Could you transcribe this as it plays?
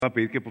a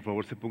pedir que por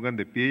favor se pongan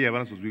de pie y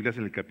abran sus Biblias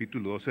en el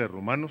capítulo 12 de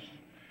Romanos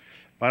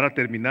para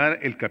terminar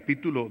el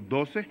capítulo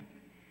 12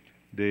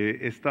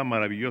 de esta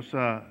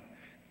maravillosa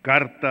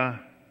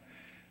carta,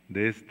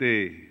 de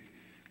este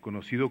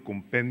conocido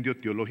compendio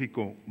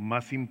teológico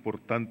más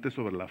importante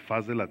sobre la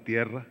faz de la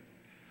tierra,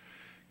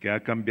 que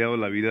ha cambiado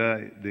la vida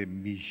de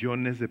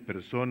millones de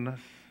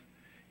personas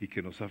y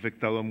que nos ha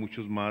afectado a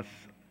muchos más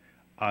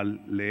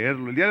al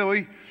leerlo. El día de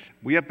hoy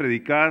voy a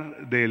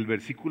predicar del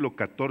versículo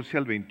 14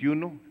 al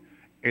 21,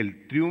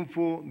 el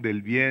triunfo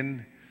del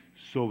bien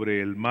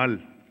sobre el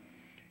mal.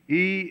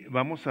 Y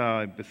vamos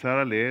a empezar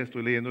a leer,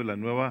 estoy leyendo la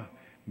Nueva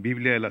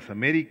Biblia de las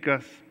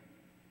Américas.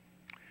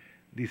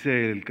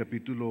 Dice el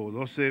capítulo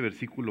 12,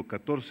 versículo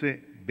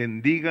 14,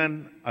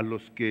 bendigan a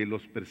los que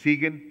los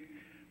persiguen,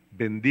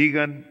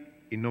 bendigan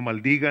y no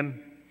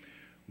maldigan,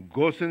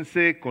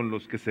 gócense con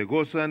los que se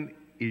gozan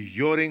y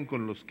lloren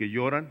con los que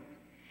lloran.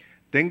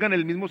 Tengan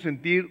el mismo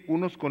sentir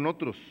unos con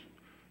otros,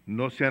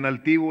 no sean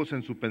altivos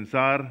en su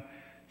pensar,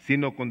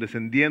 sino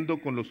condescendiendo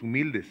con los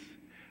humildes.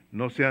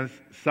 No sean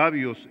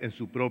sabios en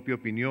su propia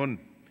opinión.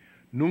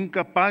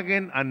 Nunca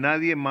paguen a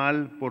nadie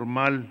mal por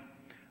mal.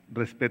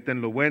 Respeten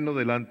lo bueno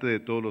delante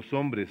de todos los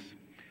hombres.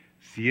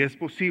 Si es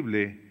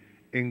posible,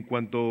 en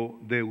cuanto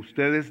de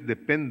ustedes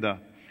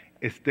dependa,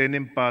 estén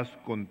en paz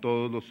con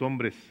todos los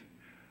hombres.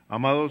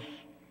 Amados,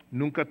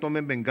 nunca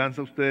tomen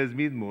venganza ustedes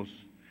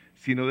mismos,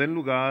 sino den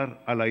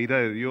lugar a la ira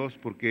de Dios,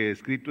 porque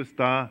escrito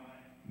está: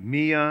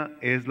 mía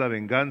es la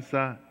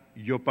venganza,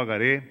 yo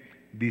pagaré,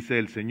 dice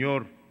el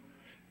Señor.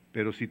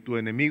 Pero si tu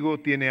enemigo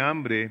tiene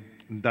hambre,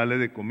 dale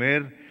de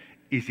comer,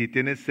 y si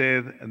tiene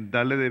sed,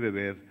 dale de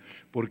beber,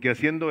 porque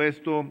haciendo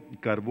esto,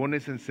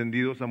 carbones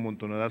encendidos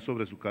amontonará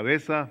sobre su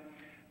cabeza.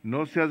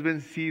 No seas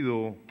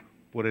vencido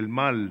por el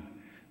mal,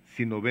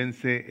 sino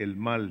vence el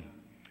mal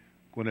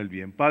con el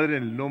bien. Padre,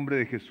 en el nombre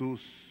de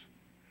Jesús,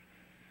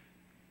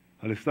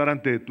 al estar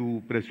ante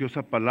tu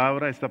preciosa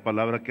palabra, esta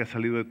palabra que ha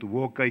salido de tu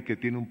boca y que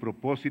tiene un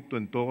propósito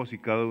en todos y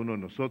cada uno de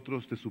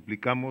nosotros, te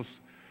suplicamos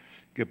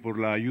que por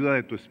la ayuda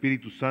de tu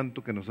Espíritu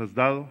Santo que nos has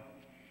dado,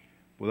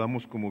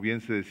 podamos, como bien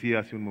se decía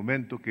hace un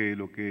momento, que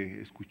lo que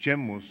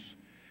escuchemos,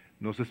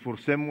 nos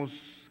esforcemos,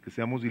 que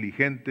seamos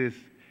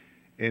diligentes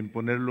en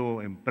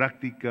ponerlo en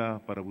práctica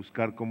para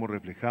buscar cómo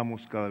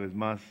reflejamos cada vez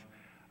más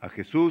a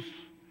Jesús,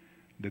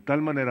 de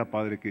tal manera,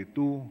 Padre, que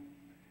tú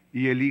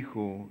y el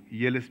Hijo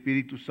y el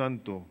Espíritu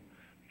Santo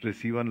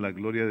reciban la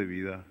gloria de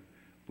vida,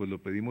 pues lo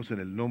pedimos en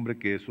el nombre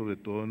que es sobre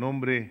todo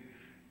nombre,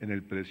 en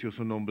el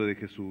precioso nombre de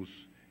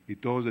Jesús. Y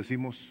todos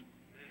decimos,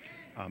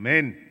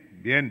 amén.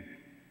 Bien.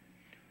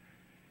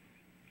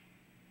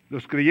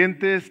 Los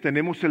creyentes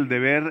tenemos el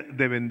deber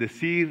de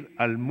bendecir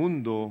al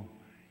mundo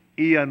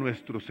y a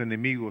nuestros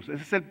enemigos.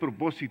 Ese es el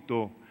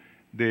propósito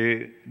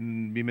de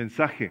mi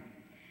mensaje.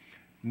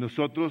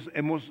 Nosotros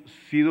hemos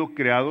sido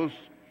creados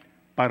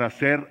para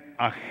ser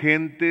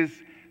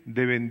agentes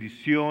de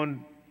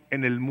bendición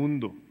en el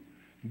mundo.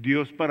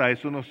 Dios para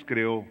eso nos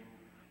creó,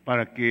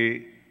 para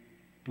que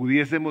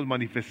pudiésemos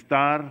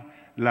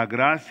manifestar la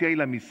gracia y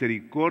la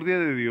misericordia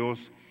de Dios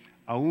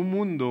a un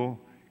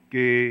mundo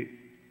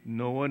que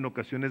no en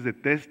ocasiones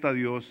detesta a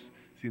Dios,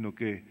 sino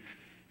que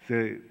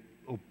se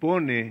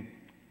opone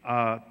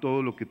a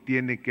todo lo que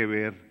tiene que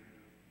ver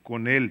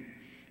con Él.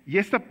 Y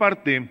esta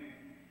parte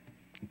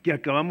que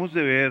acabamos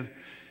de ver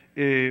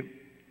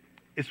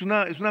es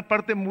una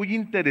parte muy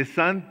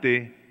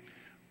interesante,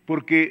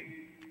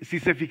 porque si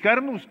se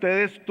fijaron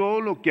ustedes, todo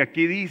lo que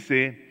aquí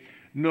dice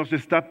nos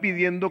está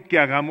pidiendo que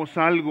hagamos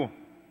algo.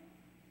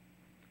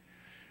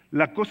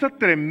 La cosa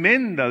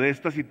tremenda de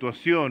esta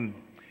situación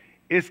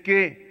es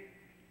que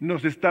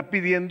nos está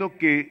pidiendo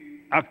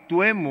que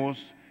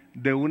actuemos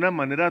de una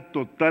manera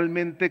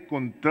totalmente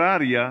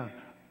contraria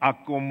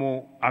a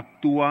cómo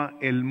actúa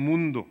el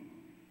mundo.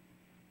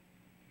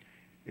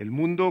 El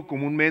mundo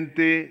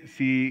comúnmente,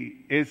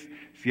 si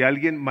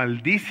alguien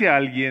maldice a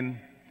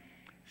alguien,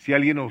 si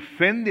alguien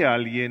ofende a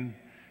alguien,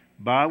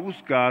 va a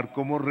buscar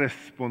cómo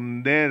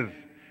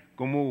responder,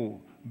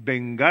 cómo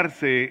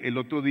vengarse. El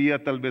otro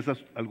día, tal vez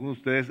algunos de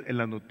ustedes en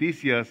las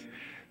noticias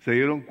se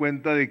dieron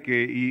cuenta de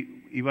que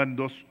iban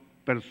dos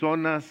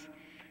personas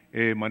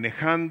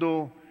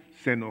manejando,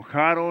 se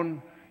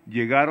enojaron,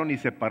 llegaron y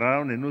se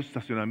pararon en un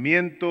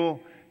estacionamiento,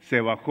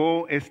 se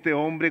bajó este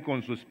hombre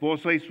con su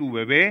esposa y su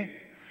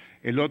bebé,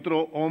 el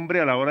otro hombre,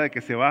 a la hora de que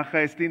se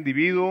baja este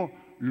individuo,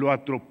 lo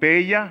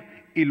atropella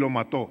y lo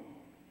mató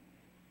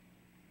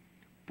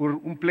por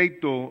un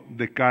pleito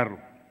de carro.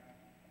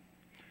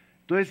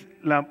 Entonces,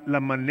 la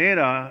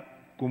manera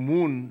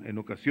común en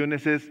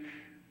ocasiones es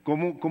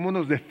cómo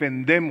nos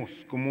defendemos,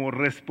 cómo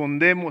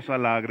respondemos a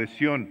la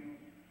agresión,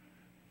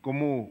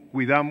 cómo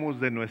cuidamos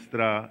de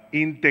nuestra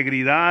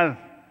integridad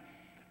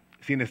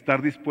sin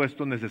estar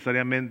dispuestos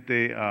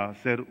necesariamente a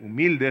ser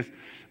humildes.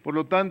 Por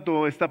lo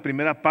tanto, esta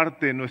primera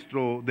parte,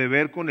 nuestro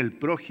deber con el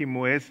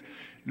prójimo, es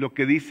lo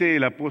que dice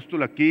el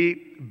apóstol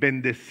aquí: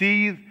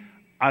 bendecid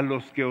a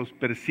los que os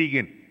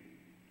persiguen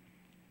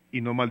y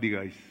no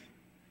maldigáis.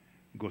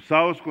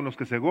 Gozaos con los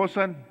que se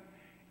gozan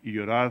y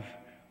llorad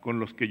con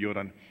los que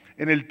lloran.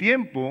 En el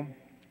tiempo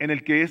en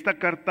el que esta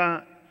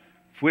carta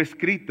fue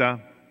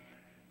escrita,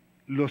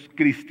 los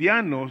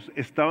cristianos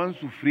estaban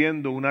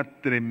sufriendo una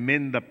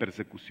tremenda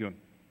persecución.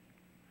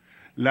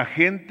 La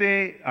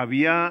gente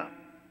había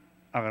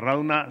agarrado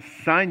una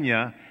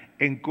saña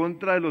en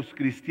contra de los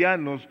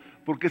cristianos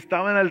porque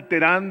estaban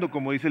alterando,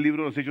 como dice el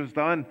libro de los Hechos,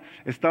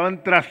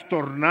 estaban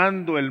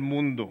trastornando el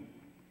mundo.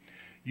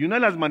 Y una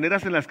de las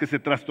maneras en las que se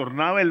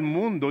trastornaba el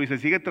mundo y se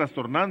sigue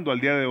trastornando al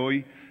día de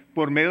hoy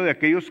por medio de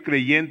aquellos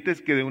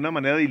creyentes que de una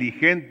manera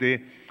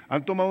diligente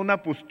han tomado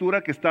una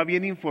postura que está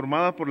bien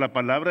informada por la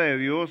palabra de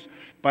Dios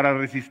para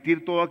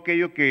resistir todo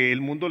aquello que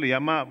el mundo le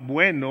llama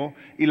bueno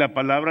y la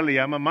palabra le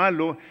llama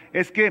malo,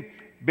 es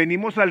que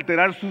venimos a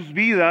alterar sus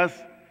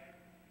vidas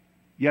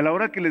y a la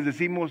hora que les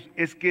decimos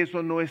es que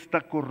eso no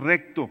está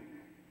correcto,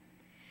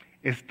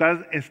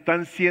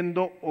 están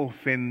siendo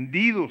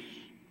ofendidos.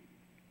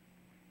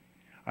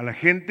 A la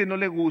gente no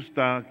le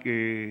gusta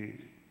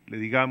que le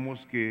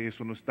digamos que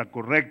eso no está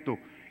correcto,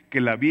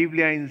 que la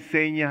Biblia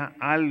enseña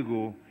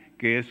algo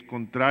que es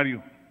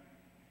contrario.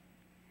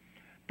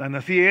 Tan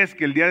así es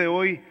que el día de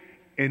hoy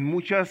en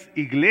muchas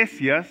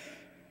iglesias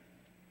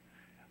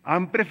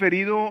han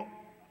preferido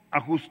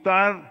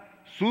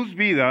ajustar sus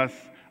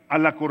vidas a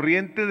la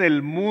corriente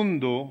del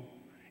mundo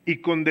y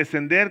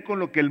condescender con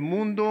lo que el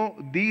mundo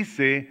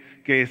dice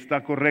que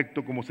está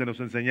correcto, como se nos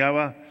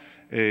enseñaba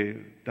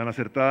tan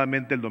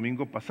acertadamente el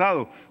domingo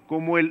pasado,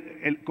 como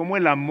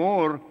el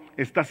amor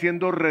está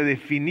siendo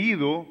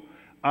redefinido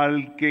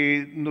al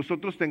que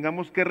nosotros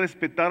tengamos que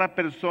respetar a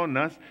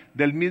personas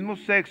del mismo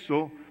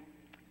sexo,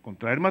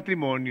 contraer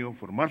matrimonio,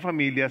 formar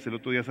familias. El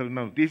otro día salió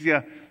una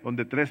noticia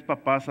donde 3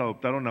 papás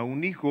adoptaron a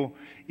un hijo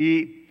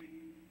y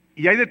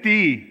hay de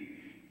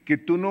ti que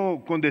tú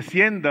no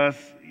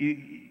condesciendas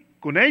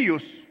con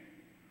ellos,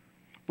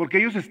 porque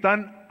ellos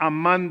están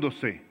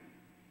amándose.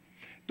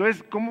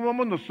 Entonces, ¿cómo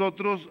vamos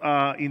nosotros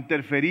a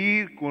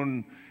interferir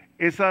con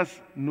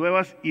esas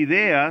nuevas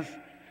ideas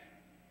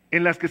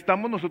en las que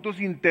estamos nosotros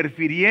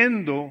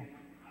interfiriendo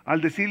al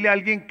decirle a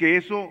alguien que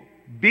eso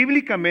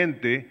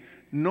bíblicamente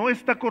no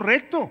está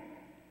correcto?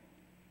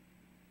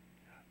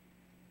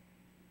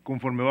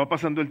 Conforme va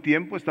pasando el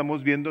tiempo,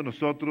 estamos viendo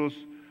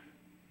nosotros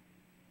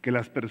que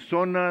las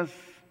personas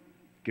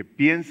que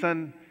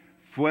piensan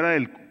fuera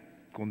del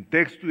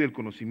contexto y del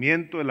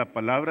conocimiento de la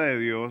palabra de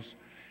Dios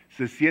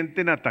se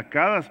sienten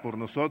atacadas por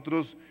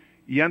nosotros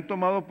y han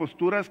tomado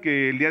posturas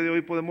que el día de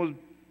hoy podemos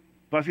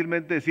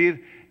fácilmente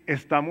decir,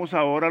 estamos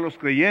ahora los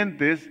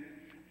creyentes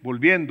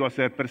volviendo a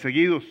ser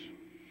perseguidos.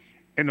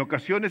 En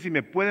ocasiones, y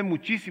me puede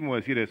muchísimo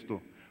decir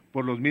esto,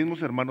 por los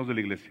mismos hermanos de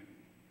la iglesia.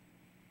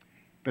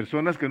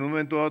 Personas que en un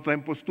momento dado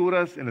traen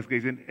posturas en las que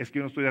dicen, es que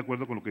yo no estoy de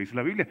acuerdo con lo que dice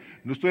la Biblia,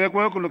 no estoy de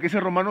acuerdo con lo que dice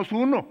Romanos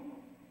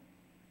 1.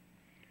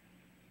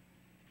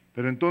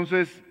 Pero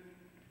entonces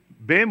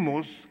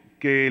vemos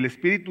que el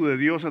Espíritu de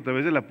Dios a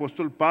través del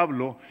apóstol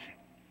Pablo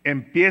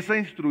empieza a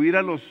instruir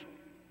a los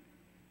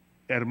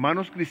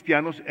hermanos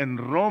cristianos en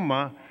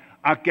Roma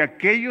a que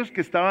aquellos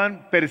que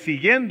estaban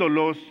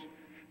persiguiéndolos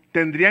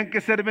tendrían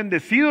que ser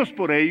bendecidos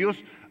por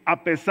ellos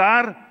a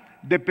pesar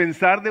de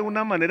pensar de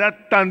una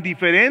manera tan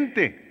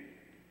diferente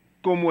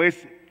como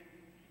es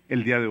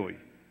el día de hoy.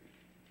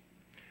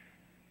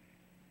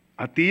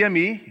 A ti y a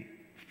mí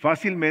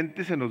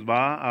fácilmente se nos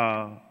va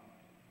a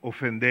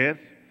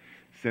ofender,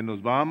 se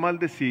nos va a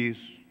maldecir,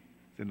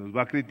 se nos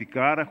va a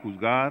criticar, a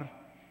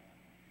juzgar.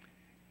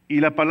 Y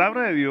la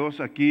palabra de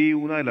Dios, aquí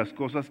una de las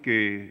cosas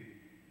que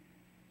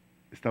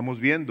estamos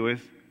viendo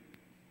es,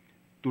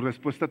 tu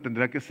respuesta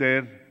tendrá que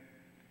ser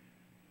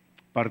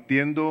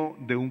partiendo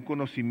de un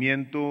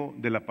conocimiento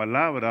de la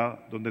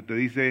palabra donde te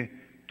dice,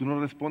 tú no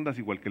respondas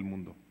igual que el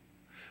mundo.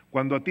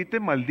 Cuando a ti te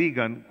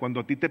maldigan, cuando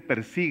a ti te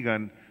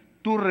persigan,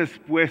 tu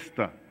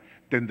respuesta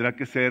tendrá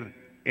que ser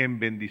en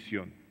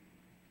bendición.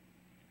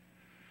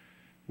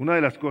 Una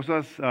de las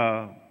cosas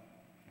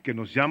que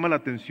nos llama la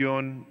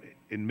atención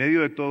en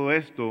medio de todo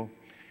esto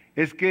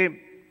es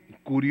que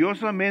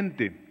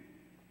curiosamente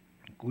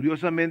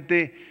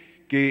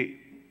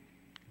que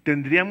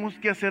tendríamos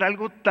que hacer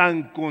algo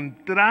tan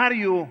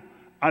contrario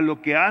a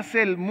lo que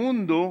hace el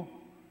mundo,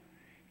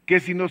 que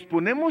si nos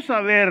ponemos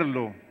a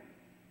verlo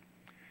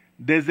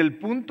desde el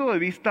punto de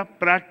vista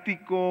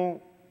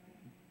práctico,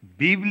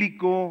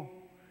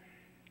 bíblico,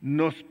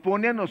 nos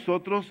pone a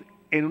nosotros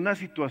en una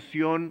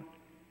situación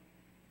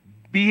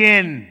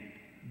bien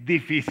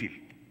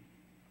difícil.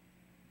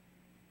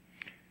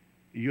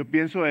 Y yo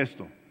pienso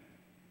esto,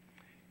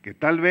 que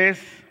tal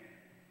vez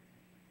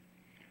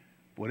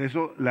por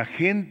eso la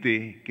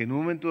gente que en un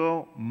momento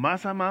dado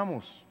más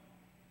amamos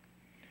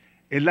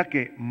es la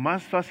que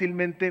más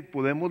fácilmente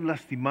podemos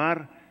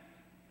lastimar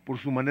por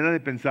su manera de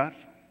pensar.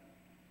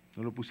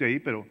 No lo puse ahí,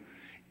 pero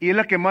y es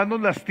la que más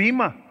nos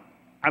lastima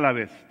a la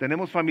vez.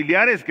 Tenemos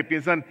familiares que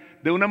piensan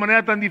de una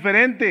manera tan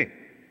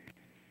diferente,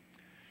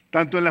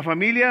 tanto en la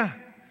familia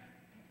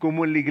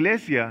como en la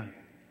iglesia.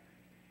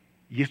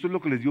 Y esto es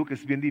lo que les digo que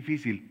es bien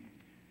difícil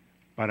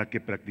para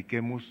que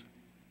practiquemos.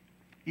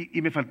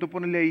 Y me faltó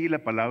ponerle ahí la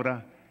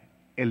palabra,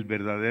 el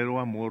verdadero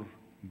amor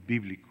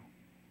bíblico.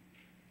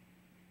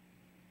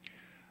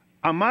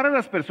 Amar a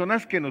las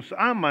personas que nos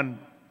aman,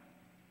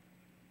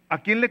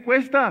 ¿a quién le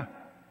cuesta?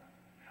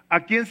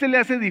 ¿A quién se le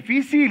hace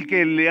difícil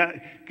que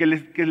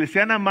le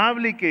sean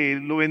amables y que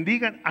lo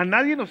bendigan? A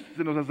nadie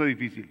se nos hace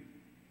difícil.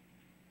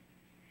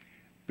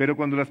 Pero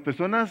cuando las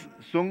personas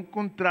son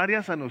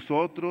contrarias a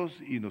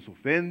nosotros y nos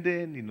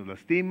ofenden y nos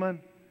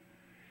lastiman,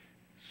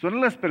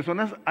 son las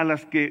personas a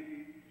las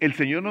que el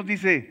Señor nos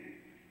dice,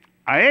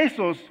 a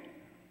esos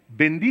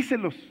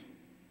bendícelos.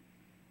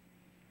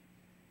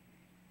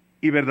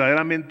 Y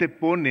verdaderamente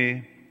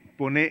pone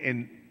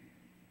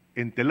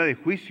en tela de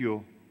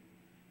juicio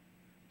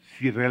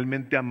si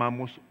realmente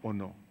amamos o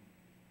no.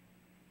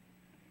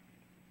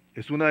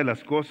 Es una de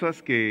las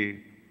cosas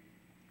que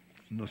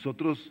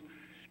nosotros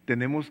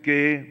tenemos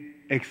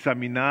que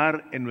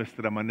examinar en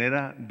nuestra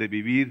manera de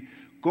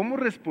vivir. ¿Cómo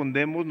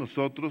respondemos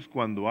nosotros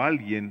cuando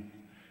alguien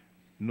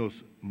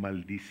nos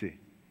maldice?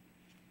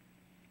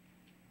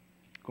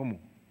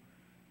 ¿Cómo?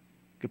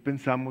 ¿Qué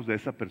pensamos de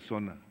esa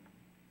persona?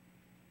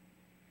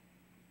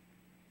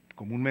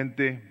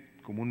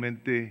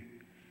 Comúnmente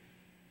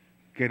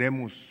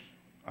queremos,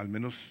 al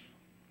menos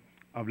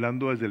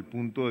hablando desde el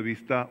punto de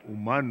vista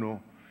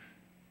humano,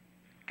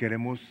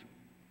 queremos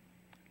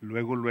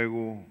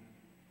luego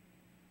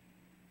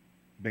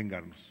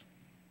vengarnos.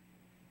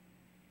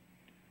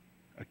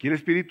 Aquí el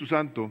Espíritu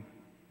Santo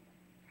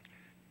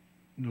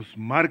nos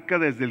marca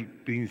desde el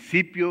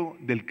principio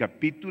del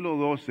capítulo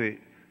 12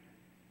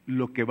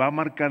 lo que va a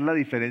marcar la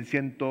diferencia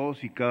en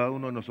todos y cada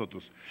uno de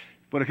nosotros.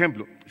 Por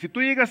ejemplo, si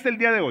tú llegaste el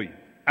día de hoy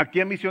aquí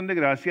a Misión de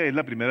Gracia, es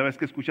la primera vez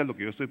que escuchas lo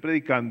que yo estoy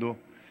predicando,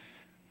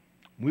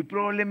 muy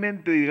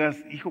probablemente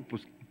digas, hijo,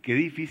 pues qué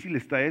difícil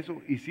está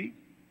eso. Y sí,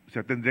 o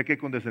sea, tendría que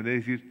condescender y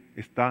decir,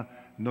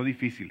 está no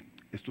difícil,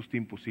 esto está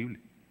imposible,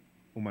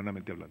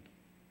 humanamente hablando.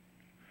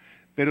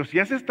 Pero si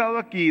has estado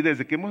aquí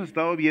desde que hemos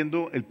estado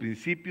viendo el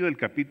principio del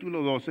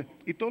capítulo 12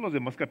 y todos los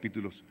demás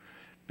capítulos,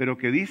 pero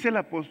que dice el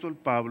apóstol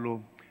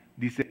Pablo,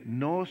 dice,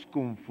 no os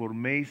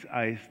conforméis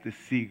a este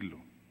siglo,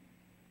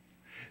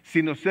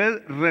 sino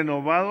sed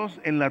renovados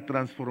en la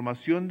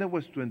transformación de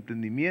vuestro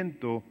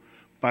entendimiento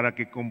para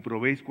que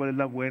comprobéis cuál es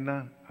la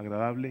buena,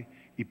 agradable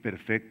y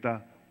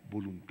perfecta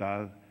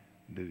voluntad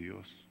de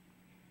Dios.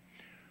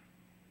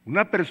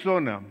 Una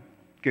persona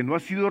que no ha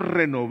sido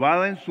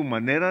renovada en su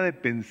manera de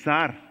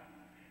pensar,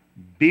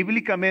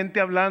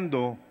 bíblicamente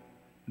hablando,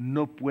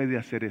 no puede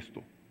hacer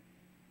esto.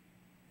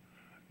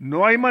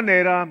 No hay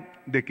manera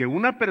de que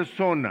una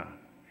persona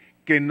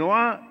que no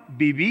ha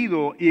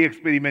vivido y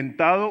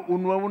experimentado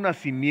un nuevo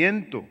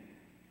nacimiento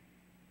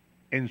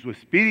en su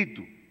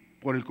espíritu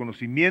por el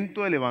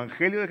conocimiento del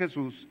Evangelio de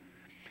Jesús,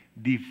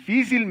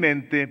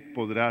 difícilmente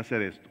podrá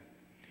hacer esto.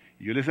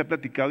 Yo les he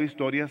platicado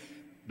historias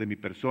de mi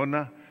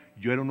persona.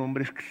 Yo era un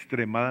hombre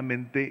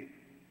extremadamente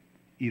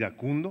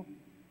iracundo,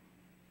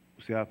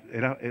 o sea,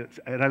 era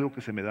algo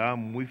que se me daba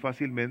muy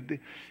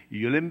fácilmente, y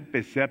yo le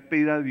empecé a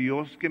pedir a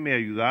Dios que me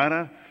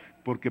ayudara,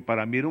 porque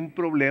para mí era un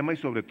problema, y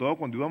sobre todo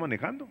cuando iba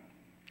manejando.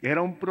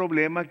 Era un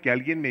problema que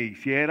alguien me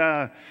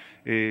hiciera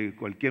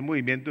cualquier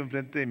movimiento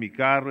enfrente de mi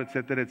carro,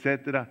 etcétera,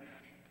 etcétera.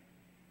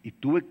 Y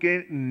tuve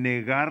que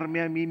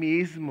negarme a mí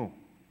mismo.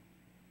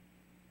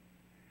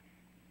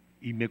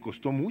 Y me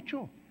costó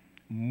mucho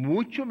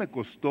me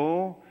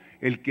costó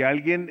el que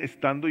alguien,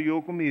 estando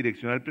yo con mi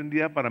direccional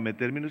prendida para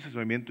meterme en un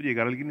estacionamiento,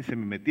 llegara alguien y se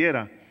me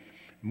metiera.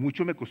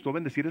 Mucho me costó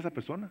bendecir a esa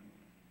persona.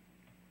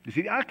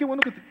 Decir, qué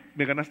bueno que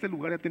me ganaste el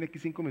lugar, ya tenía aquí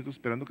 5 minutos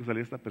esperando que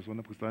saliera esta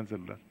persona porque estaba en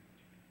celular.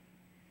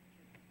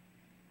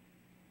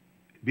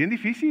 Bien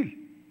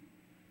difícil,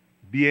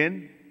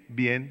 bien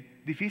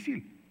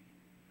difícil.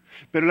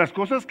 Pero las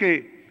cosas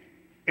que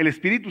el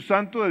Espíritu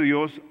Santo de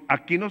Dios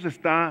aquí nos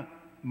está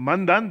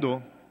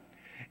mandando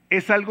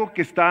es algo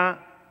que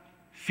está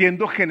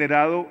siendo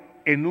generado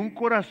en un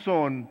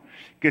corazón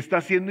que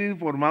está siendo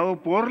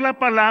informado por la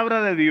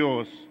palabra de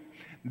Dios,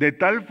 de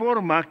tal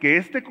forma que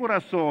este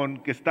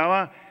corazón que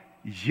estaba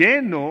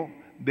lleno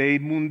de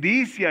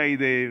inmundicia y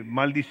de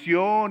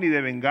maldición y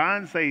de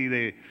venganza y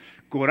de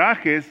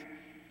corajes,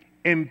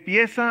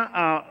 empieza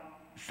a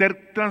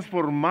ser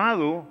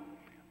transformado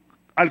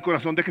al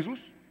corazón de Jesús.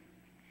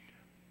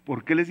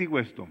 ¿Por qué les digo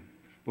esto?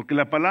 Porque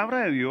la palabra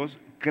de Dios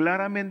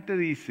claramente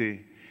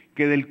dice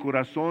que del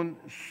corazón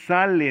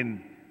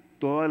salen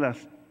todas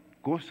las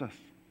cosas,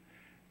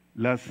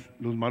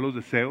 los malos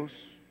deseos,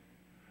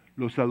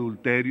 los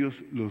adulterios,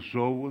 los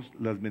robos,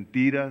 las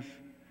mentiras,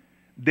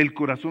 del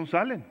corazón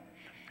salen.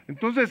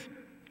 Entonces,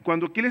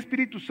 cuando aquí el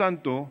Espíritu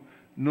Santo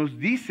nos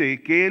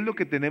dice qué es lo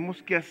que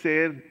tenemos que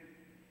hacer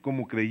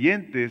como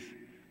creyentes,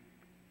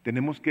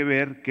 tenemos que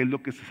ver qué es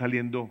lo que está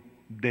saliendo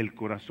del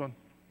corazón.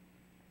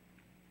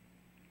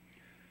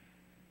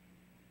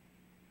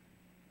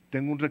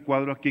 Tengo un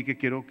recuadro aquí que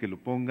quiero que lo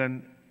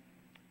pongan.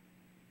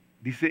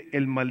 Dice,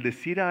 el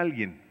maldecir a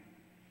alguien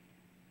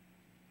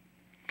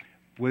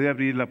puede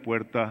abrir la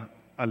puerta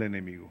al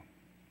enemigo.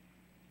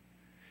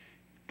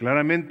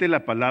 Claramente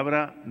la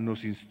palabra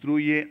nos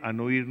instruye a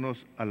no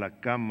irnos a la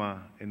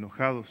cama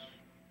enojados.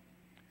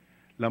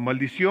 La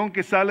maldición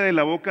que sale de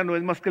la boca no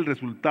es más que el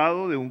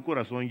resultado de un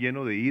corazón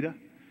lleno de ira,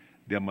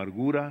 de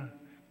amargura,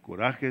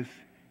 corajes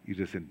y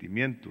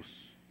resentimientos.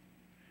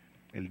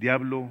 El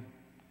diablo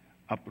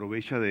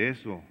aprovecha de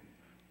eso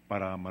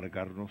para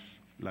amargarnos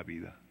la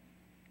vida.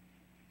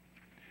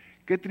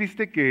 Qué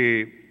triste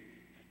que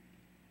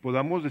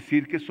podamos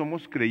decir que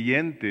somos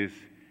creyentes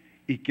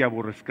y que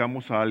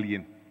aborrezcamos a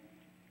alguien.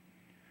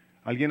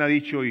 Alguien ha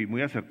dicho, y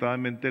muy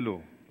acertadamente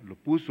lo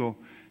puso,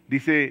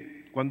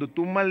 dice, cuando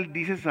tú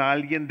maldices a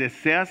alguien,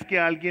 deseas que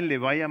a alguien le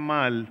vaya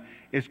mal,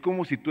 es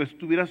como si tú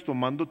estuvieras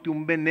tomándote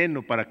un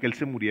veneno para que él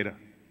se muriera.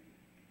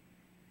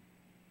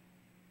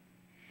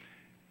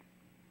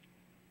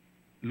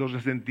 Los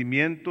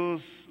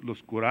resentimientos,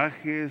 los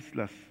corajes,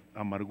 las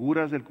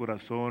amarguras del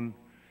corazón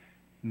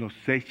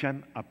nos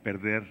echan a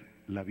perder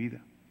la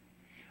vida.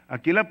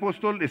 Aquí el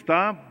apóstol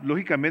está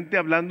lógicamente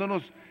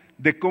hablándonos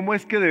de cómo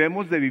es que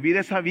debemos de vivir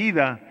esa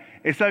vida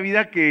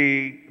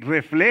que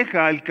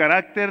refleja el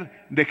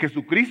carácter de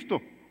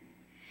Jesucristo.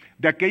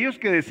 De aquellos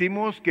que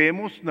decimos que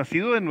hemos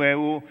nacido de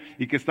nuevo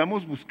y que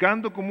estamos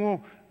buscando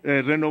cómo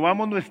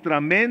renovamos nuestra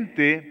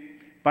mente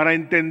para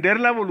entender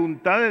la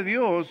voluntad de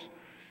Dios,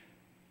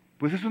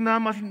 pues eso nada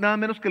más nada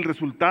menos que el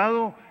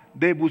resultado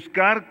de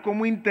buscar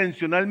cómo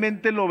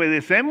intencionalmente lo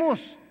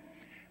obedecemos.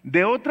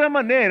 De otra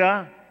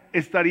manera,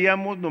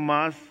 estaríamos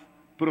nomás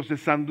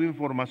procesando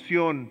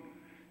información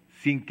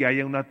sin que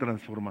haya una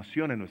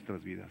transformación en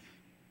nuestras vidas.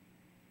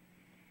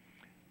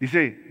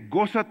 Dice,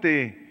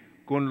 gózate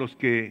con los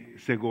que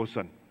se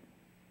gozan.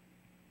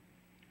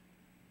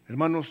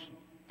 Hermanos,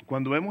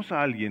 cuando vemos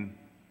a alguien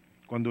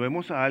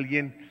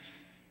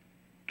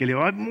que le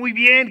va muy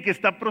bien, que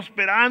está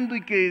prosperando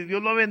y que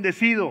Dios lo ha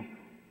bendecido,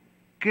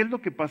 ¿qué es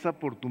lo que pasa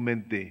por tu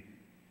mente?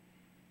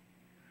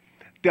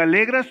 ¿Te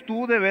alegras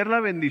tú de ver la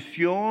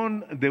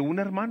bendición de un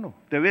hermano?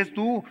 ¿Te ves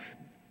tú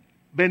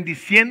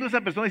bendiciendo a esa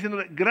persona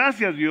diciéndole,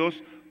 gracias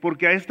Dios,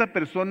 porque a esta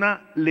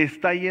persona le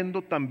está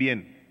yendo tan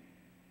bien?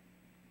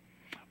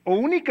 O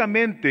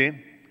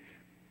únicamente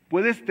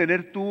puedes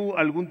tener tú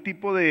algún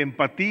tipo de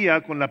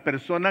empatía con la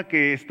persona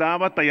que está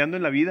batallando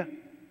en la vida,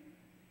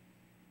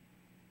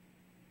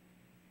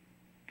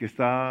 que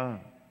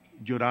está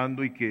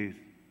llorando y que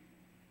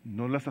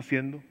no la está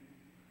haciendo.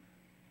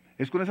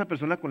 Es con esa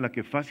persona con la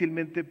que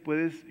fácilmente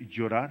puedes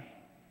llorar.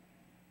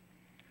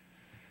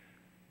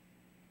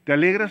 ¿Te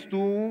alegras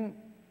tú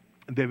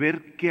de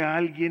ver que a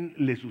alguien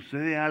le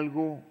sucede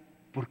algo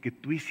porque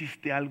tú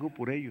hiciste algo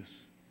por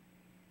ellos?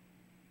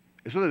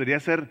 Eso debería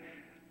ser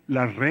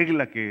la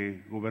regla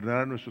que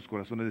gobernara nuestros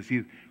corazones. Es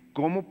decir,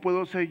 ¿cómo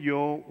puedo ser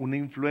yo una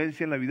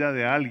influencia en la vida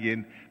de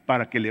alguien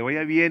para que le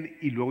vaya bien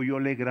y luego yo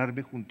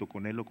alegrarme junto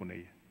con él o con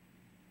ella?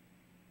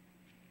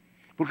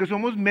 Porque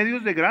somos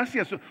medios de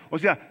gracia. O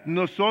sea,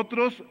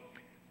 nosotros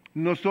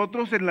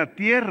en la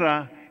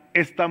tierra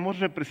estamos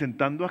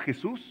representando a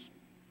Jesús.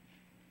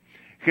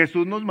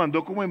 Jesús nos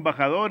mandó como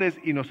embajadores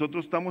y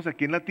nosotros estamos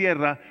aquí en la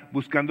tierra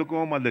buscando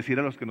cómo maldecir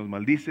a los que nos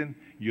maldicen,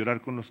 llorar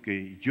con los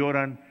que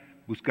lloran,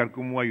 buscar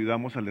cómo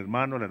ayudamos al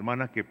hermano, a la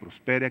hermana que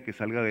prospere, que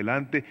salga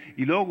adelante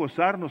y luego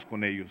gozarnos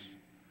con ellos.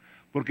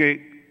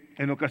 Porque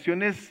en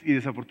ocasiones, y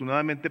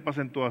desafortunadamente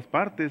pasa en todas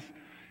partes,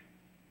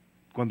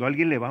 cuando a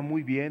alguien le va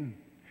muy bien,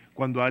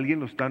 cuando a alguien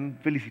lo están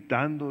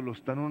felicitando, lo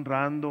están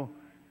honrando,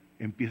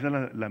 empieza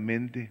la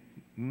mente,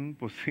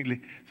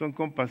 posible, son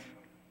compas,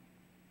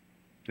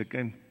 se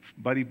caen,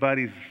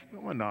 buddies,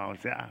 ¿cómo no? O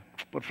sea,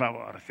 por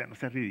favor, o sea, no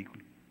sea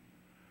ridículo.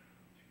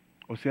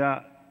 O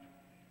sea,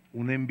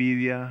 una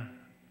envidia,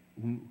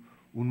 un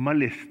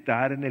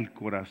malestar en el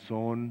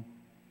corazón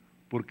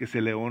porque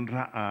se le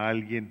honra a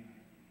alguien.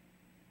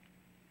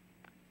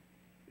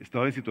 He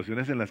estado en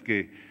situaciones en las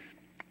que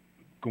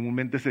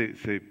comúnmente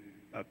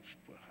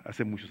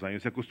hace muchos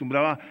años se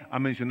acostumbraba a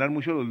mencionar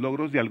mucho los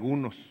logros de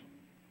algunos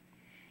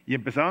y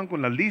empezaban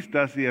con las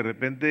listas y de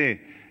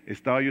repente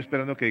estaba yo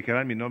esperando que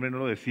dijeran mi nombre, no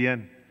lo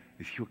decían. Y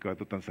dije, qué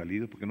vato tan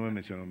salido, ¿por qué no me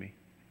mencionó a mí?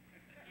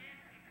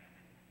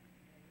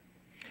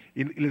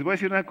 Y les voy a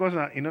decir una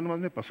cosa, y no nomás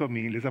me pasó a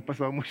mí, les ha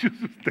pasado a muchos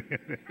de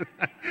ustedes.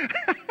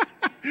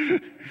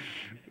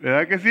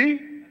 ¿Verdad que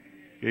sí?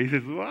 Y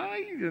dices,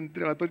 ay,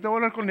 entre vato, ahorita voy a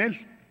hablar con él.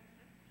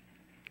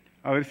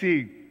 A ver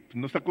si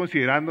no está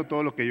considerando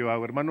todo lo que yo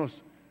hago.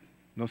 Hermanos,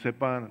 no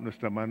sepa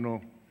nuestra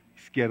mano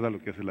izquierda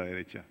lo que hace la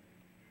derecha.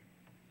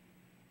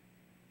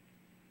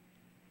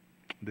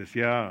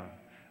 Decía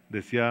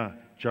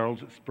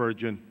Charles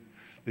Spurgeon,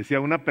 decía,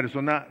 una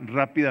persona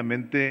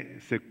rápidamente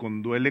se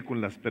conduele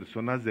con las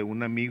personas de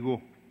un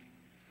amigo,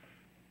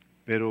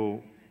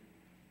 pero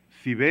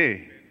si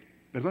ve,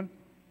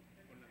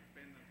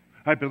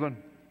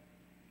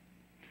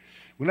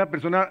 una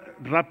persona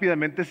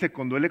rápidamente se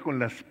conduele con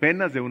las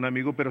penas de un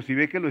amigo, pero si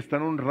ve que lo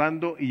están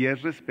honrando y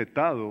es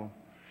respetado,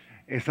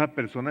 esa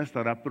persona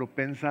estará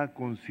propensa a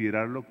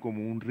considerarlo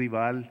como un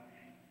rival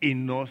y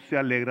no se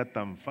alegra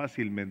tan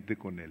fácilmente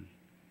con él.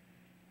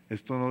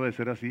 Esto no debe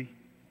ser así.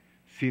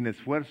 Sin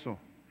esfuerzo,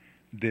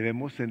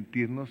 debemos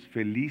sentirnos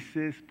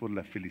felices por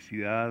la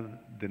felicidad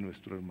de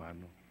nuestro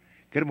hermano.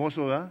 Qué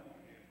hermoso, ¿verdad?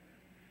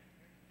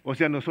 O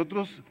sea,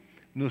 nosotros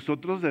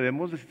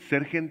debemos de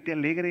ser gente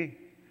alegre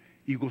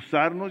y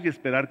gozarnos y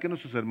esperar que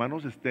nuestros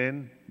hermanos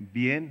estén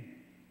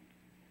bien,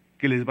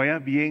 que les vaya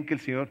bien, que el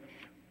Señor,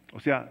 o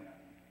sea,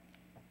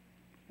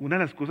 una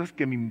de las cosas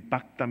que me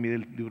impacta a mí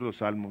del libro de los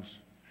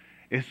Salmos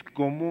es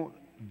cómo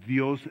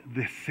Dios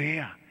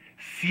desea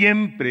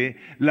siempre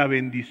la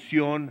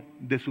bendición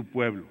de su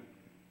pueblo.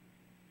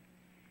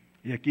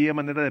 Y aquí de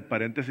manera de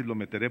paréntesis lo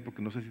meteré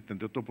porque no sé si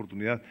tendré otra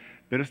oportunidad,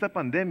 pero esta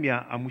pandemia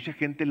a mucha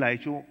gente la ha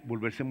hecho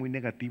volverse muy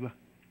negativa.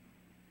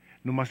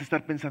 Nomás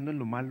estar pensando en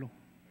lo malo,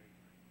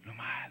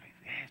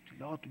 esto y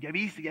lo otro, ya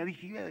viste, ya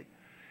dije.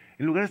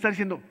 En lugar de estar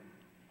diciendo,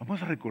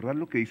 vamos a recordar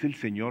lo que dice el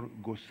Señor,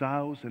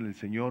 gozaos en el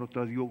Señor,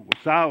 otra vez digo,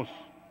 gozaos.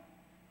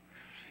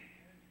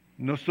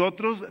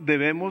 Nosotros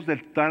debemos de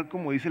estar,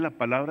 como dice la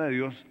palabra de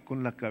Dios,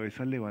 con la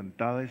cabeza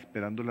levantada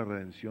esperando la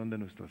redención de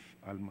nuestras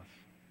almas.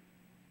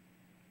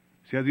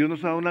 O sea, Dios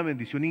nos ha dado una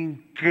bendición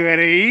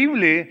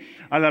increíble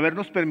al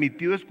habernos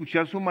permitido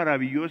escuchar su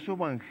maravilloso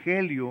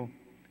evangelio.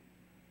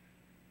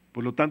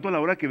 Por lo tanto, a la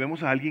hora que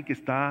vemos a alguien que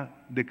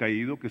está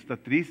decaído, que está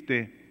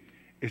triste,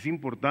 es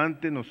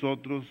importante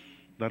nosotros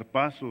dar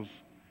pasos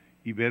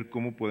y ver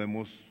cómo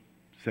podemos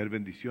ser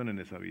bendición en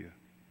esa vida.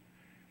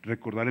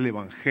 Recordar el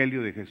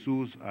evangelio de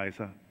Jesús a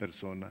esa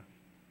persona.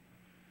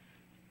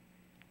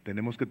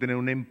 Tenemos que tener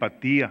una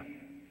empatía.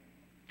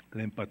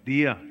 La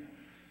empatía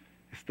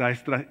está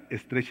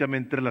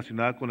estrechamente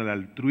relacionada con el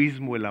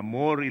altruismo, el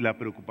amor y la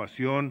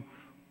preocupación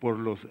por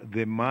los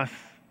demás.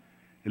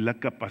 Es la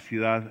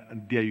capacidad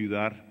de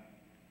ayudar.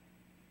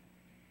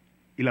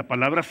 Y la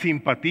palabra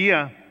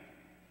simpatía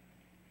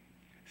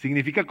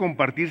significa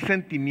compartir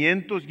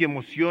sentimientos y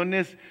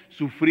emociones,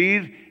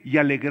 sufrir y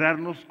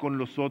alegrarnos con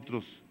los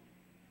otros.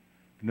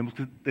 Tenemos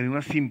que tener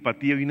una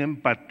simpatía y una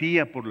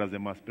empatía por las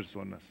demás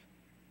personas.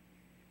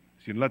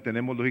 Si no la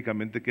tenemos,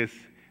 lógicamente que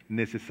es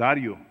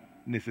necesario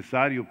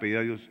pedir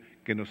a Dios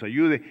que nos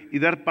ayude y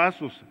dar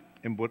pasos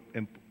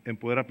en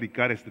poder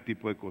aplicar este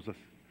tipo de cosas.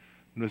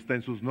 No está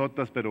en sus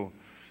notas, pero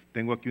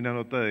tengo aquí una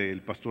nota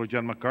del pastor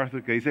John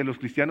MacArthur que dice, los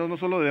cristianos no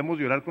solo debemos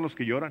llorar con los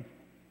que lloran,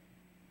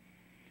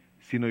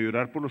 sino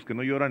llorar por los que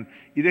no lloran.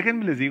 Y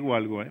déjenme les digo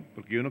algo,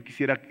 porque yo no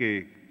quisiera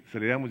que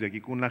saliéramos de aquí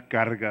con una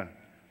carga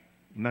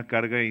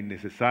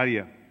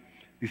innecesaria.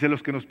 Dice,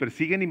 los que nos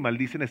persiguen y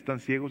maldicen están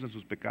ciegos en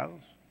sus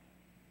pecados.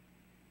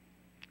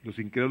 Los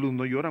incrédulos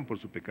no lloran por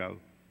su pecado.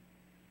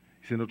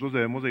 Dice, nosotros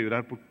debemos de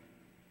llorar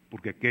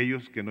porque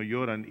aquellos que no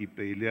lloran y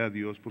pedirle a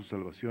Dios por su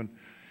salvación.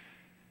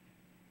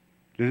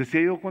 Les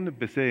decía yo cuando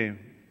empecé,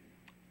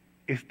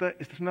 esta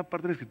es una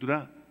parte de la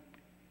Escritura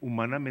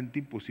humanamente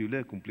imposible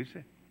de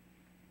cumplirse.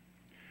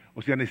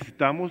 O sea,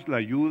 necesitamos la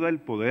ayuda, el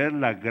poder,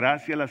 la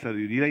gracia, la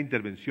sabiduría, la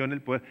intervención,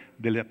 el poder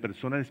de la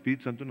persona del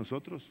Espíritu Santo en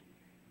nosotros.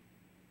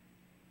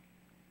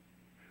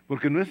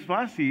 Porque no es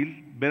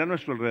fácil ver a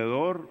nuestro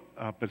alrededor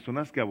a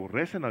personas que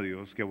aborrecen a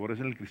Dios, que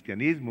aborrecen el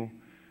cristianismo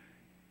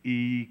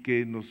y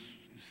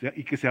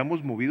que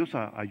seamos movidos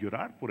a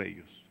llorar por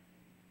ellos.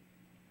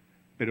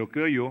 Pero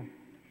creo yo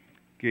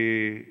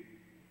que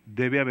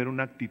debe haber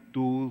una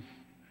actitud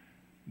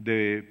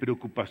de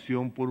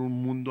preocupación por un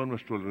mundo a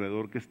nuestro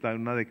alrededor que está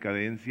en una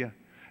decadencia.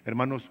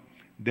 Hermanos,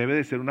 debe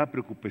de ser una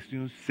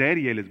preocupación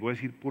seria y les voy a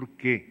decir por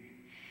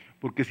qué.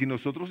 Porque si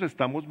nosotros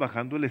estamos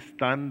bajando el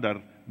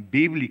estándar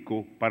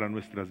bíblico para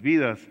nuestras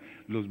vidas,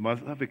 los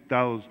más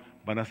afectados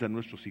van a ser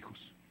nuestros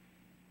hijos.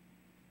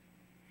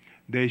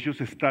 De hecho,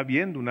 se está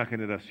viendo una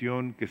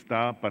generación que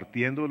está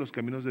partiendo de los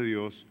caminos de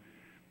Dios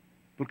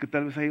porque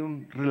tal vez hay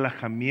un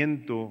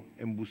relajamiento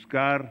en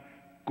buscar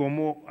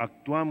cómo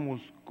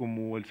actuamos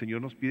como el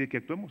Señor nos pide que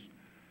actuemos.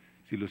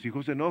 Si los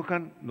hijos se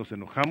enojan, nos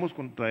enojamos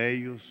contra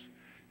ellos.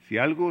 Si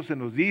algo se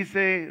nos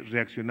dice,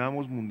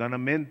 reaccionamos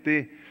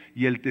mundanamente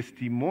y el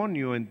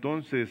testimonio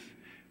entonces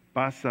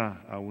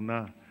pasa a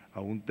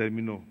un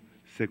término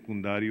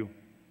secundario.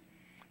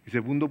 El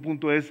segundo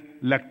punto es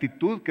la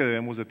actitud que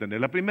debemos de tener.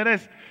 La primera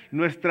es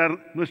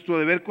nuestro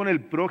deber con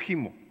el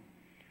prójimo.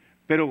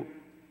 Pero,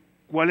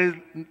 ¿cuál es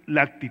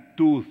la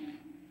actitud?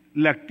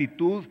 La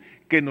actitud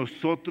que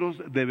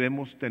nosotros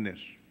debemos tener.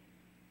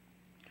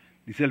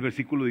 Dice el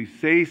versículo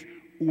 16,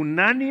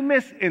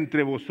 unánimes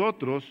entre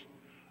vosotros,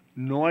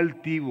 no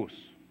altivos,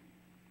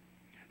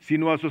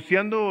 sino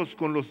asociándoos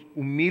con los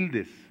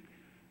humildes,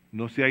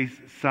 no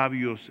seáis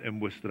sabios en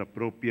vuestra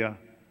propia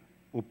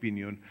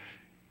opinión.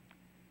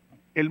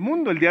 El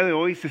mundo el día de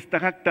hoy se está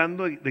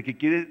jactando de que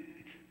quiere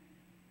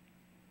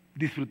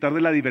disfrutar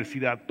de la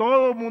diversidad.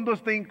 Todo el mundo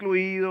está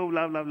incluido,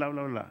 bla, bla, bla,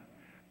 bla, bla.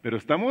 Pero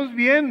estamos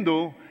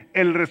viendo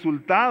el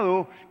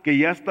resultado que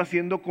ya está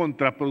siendo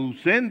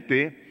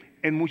contraproducente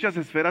en muchas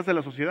esferas de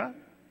la sociedad.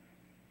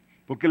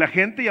 Porque la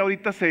gente ya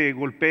ahorita se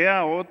golpea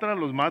a otra,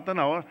 los matan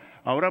ahora.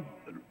 Ahora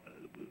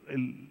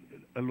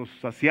a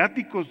los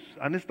asiáticos,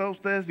 ¿han estado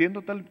ustedes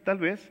viendo tal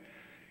vez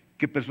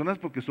que personas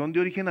porque son de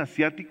origen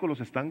asiático los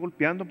están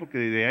golpeando porque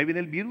de ahí viene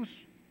el virus?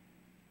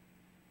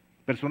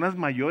 Personas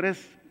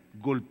mayores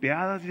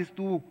golpeadas, y es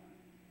tú,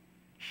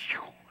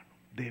 hijo,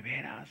 de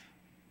veras,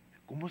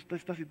 ¿cómo está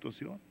esta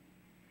situación?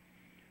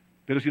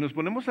 Pero si nos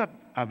ponemos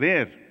a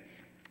ver,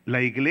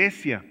 la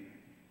iglesia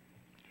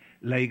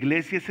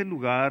es el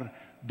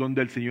lugar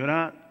donde el Señor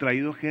ha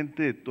traído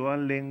gente de toda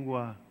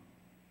lengua,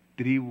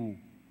 tribu,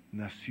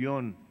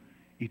 nación,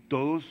 y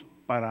todos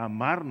para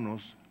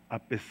amarnos a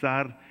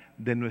pesar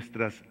de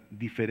nuestras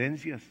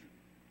diferencias.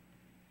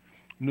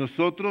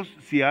 Nosotros,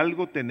 si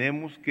algo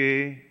tenemos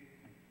que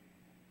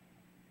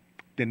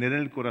tener en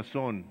el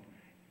corazón,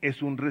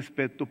 es un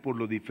respeto por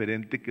lo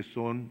diferente que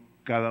son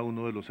cada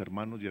uno de los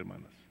hermanos y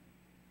hermanas.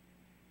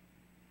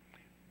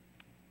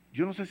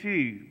 Yo no sé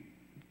si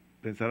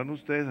pensarán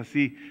ustedes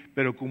así,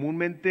 pero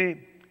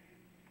comúnmente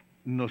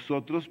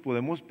nosotros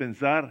podemos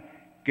pensar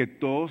que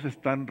todos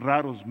están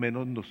raros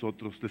menos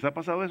nosotros. ¿Les ha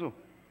pasado eso?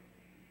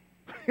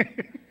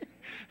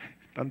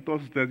 Están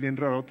todos ustedes bien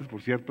rarotes,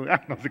 por cierto.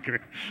 No se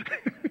crean.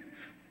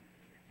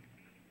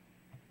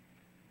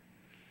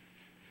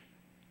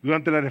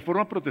 Durante la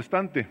Reforma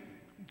Protestante,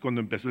 cuando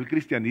empezó el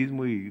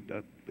cristianismo y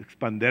a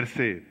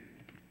expandirse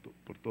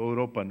por toda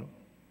Europa, ¿no?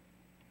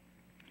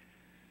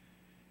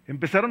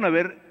 Empezaron a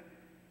haber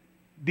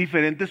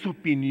diferentes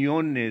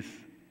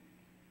opiniones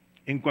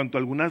en cuanto a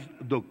algunas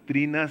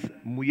doctrinas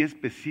muy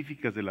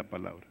específicas de la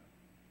palabra.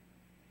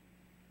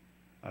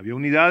 Había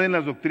unidad en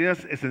las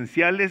doctrinas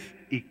esenciales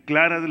y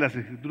claras de las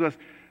Escrituras,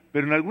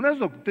 pero en algunas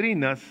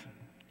doctrinas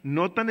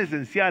no tan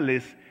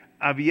esenciales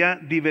había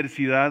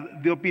diversidad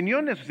de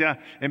opiniones. O sea,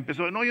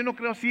 empezó, no, yo no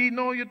creo así,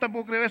 no, yo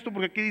tampoco creo esto,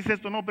 porque aquí dice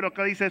esto, no, pero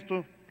acá dice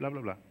esto, bla,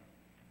 bla, bla.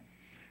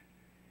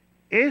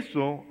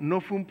 Eso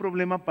no fue un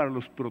problema para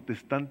los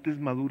protestantes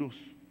maduros.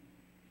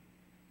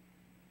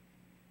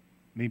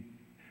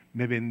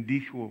 Me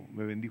bendijo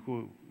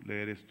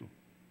leer esto.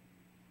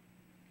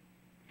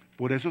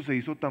 Por eso se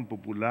hizo tan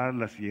popular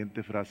la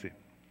siguiente frase: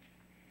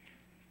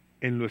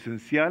 en lo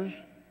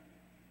esencial,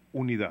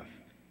 unidad;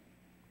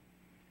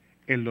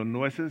 en lo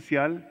no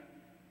esencial,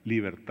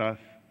 libertad;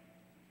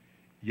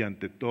 y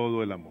ante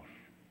todo, el amor.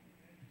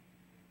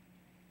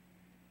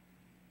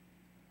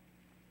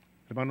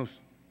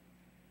 Hermanos,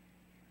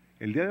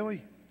 el día de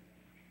hoy,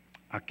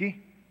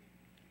 aquí,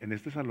 en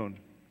este salón,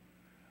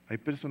 hay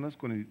personas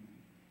con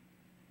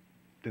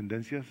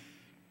tendencias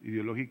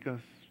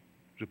ideológicas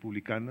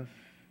republicanas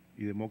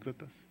y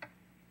demócratas.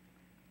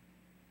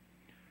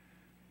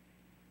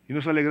 Y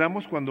nos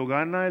alegramos cuando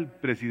gana el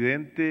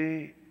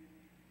presidente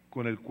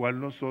con el cual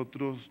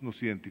nosotros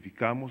nos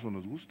identificamos o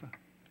nos gusta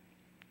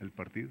el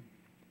partido.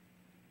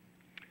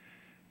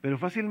 Pero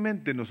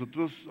fácilmente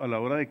nosotros, a la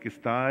hora de que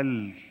está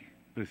el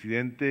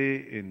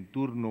presidente en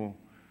turno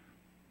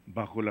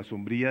bajo la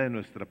sombrilla de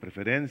nuestra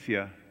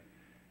preferencia,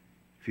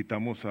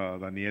 citamos a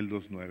Daniel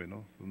 2:9,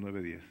 ¿no?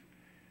 2:9-10.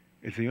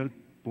 El Señor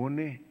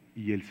pone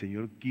y el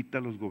Señor quita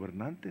a los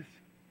gobernantes.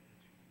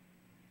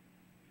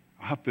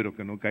 Pero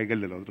que no caiga el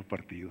del otro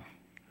partido.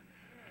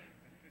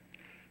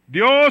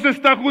 Dios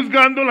está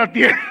juzgando la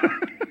tierra.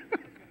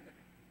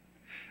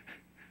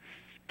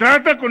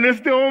 Trata con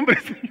este hombre,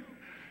 Señor.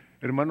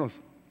 Hermanos,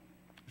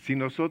 si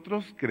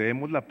nosotros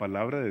creemos la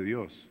palabra de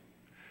Dios,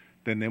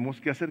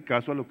 tenemos que hacer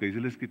caso a lo que dice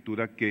la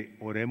Escritura, que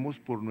oremos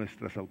por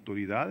nuestras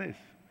autoridades,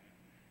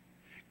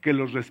 que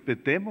los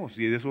respetemos,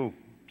 y de eso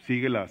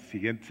sigue la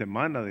siguiente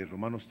semana de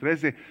Romanos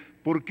 13.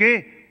 ¿Por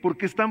qué?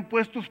 Porque están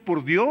puestos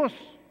por Dios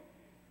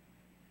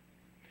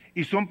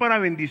y son para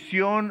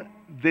bendición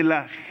de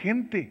la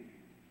gente.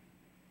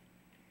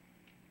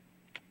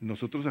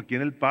 Nosotros aquí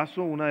en El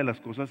Paso, una de las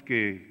cosas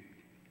que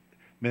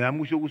me da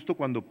mucho gusto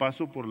cuando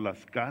paso por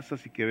las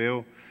casas y que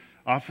veo,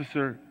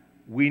 Officer,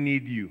 we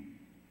need you.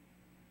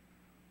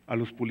 A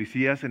los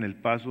policías en El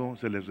Paso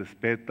se les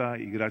respeta,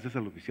 y gracias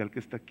al oficial que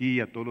está aquí y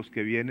a todos los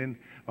que vienen.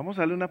 Vamos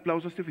a darle un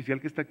aplauso a este oficial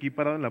que está aquí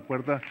parado en la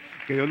puerta.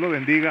 Que Dios lo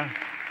bendiga.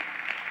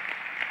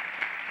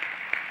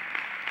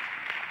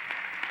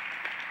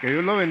 Que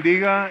Dios lo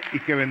bendiga y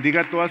que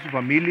bendiga a toda su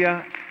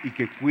familia y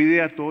que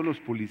cuide a todos los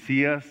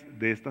policías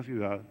de esta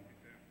ciudad.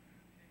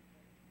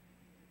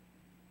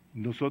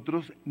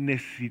 Nosotros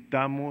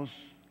necesitamos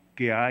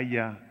que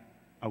haya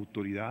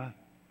autoridad.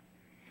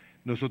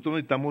 Nosotros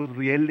necesitamos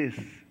rieles,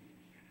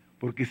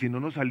 porque si no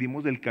nos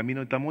salimos del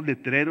camino. Necesitamos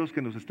letreros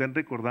que nos estén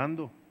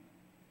recordando.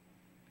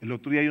 El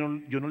otro día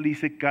yo no le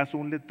hice caso a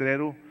un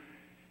letrero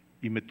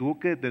y me tuvo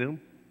que detener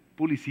un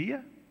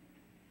policía.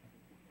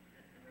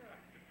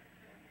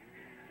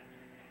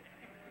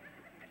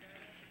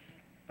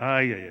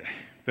 Ay.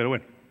 Pero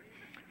bueno,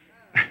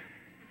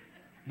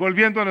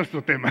 volviendo a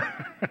nuestro tema.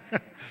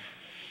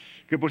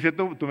 Que por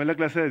cierto, tomé la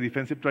clase de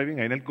Defensive Driving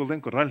ahí en el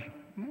Golden Corral.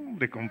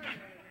 De compra.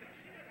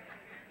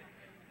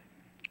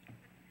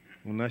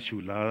 Una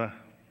chulada.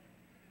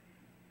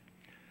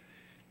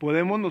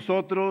 Podemos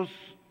nosotros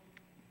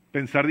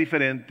pensar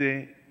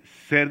diferente,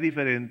 ser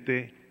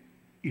diferente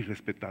y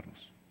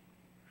respetarnos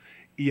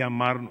y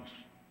amarnos.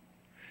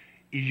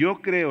 Y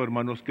yo creo,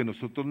 hermanos, que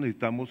nosotros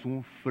necesitamos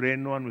un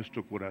freno a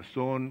nuestro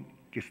corazón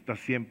que está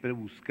siempre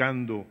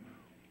buscando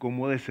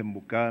cómo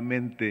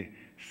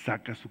desembocadamente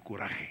saca su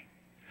coraje,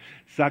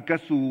 saca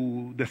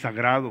su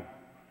desagrado,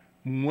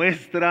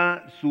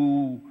 muestra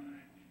su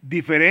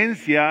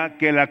diferencia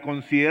que la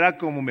considera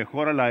como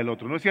mejor a la del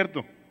otro. ¿No es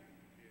cierto?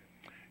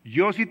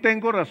 Yo sí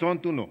tengo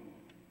razón, tú no.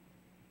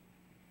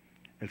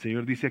 El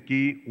Señor dice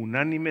aquí,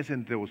 unánimes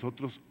entre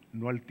vosotros,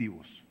 no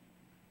altivos,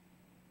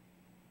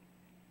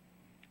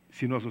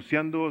 sino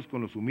asociándoos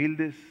con los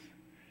humildes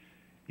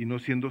y no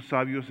siendo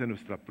sabios en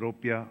nuestra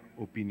propia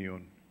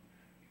opinión.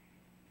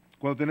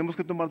 Cuando tenemos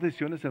que tomar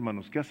decisiones,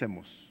 hermanos, ¿qué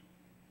hacemos?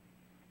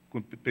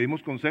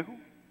 ¿Pedimos consejo?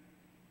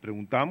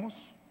 ¿Preguntamos?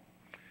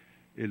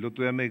 El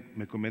otro día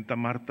me comenta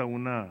Marta,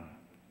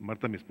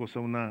 mi esposa,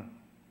 una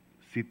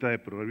cita de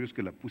Proverbios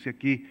que la puse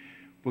aquí,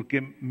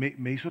 porque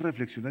me hizo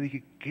reflexionar.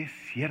 Dije, qué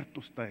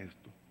cierto está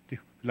esto.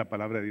 Dijo, la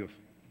palabra de Dios.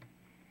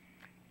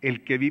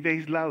 El que vive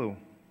aislado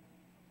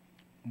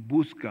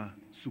busca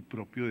su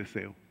propio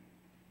deseo.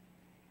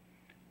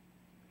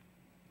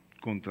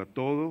 Contra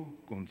todo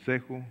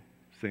consejo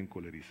se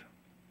encoleriza.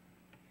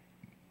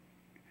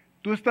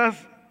 Tú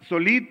estás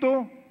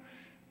solito,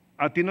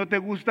 a ti no te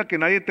gusta que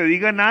nadie te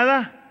diga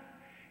nada,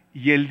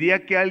 y el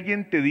día que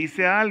alguien te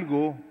dice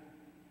algo,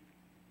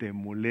 te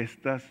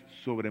molestas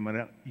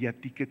sobremanera. ¿Y a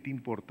ti qué te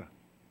importa?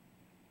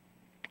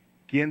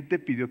 ¿Quién te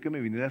pidió que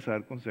me vinieras a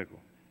dar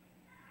consejo?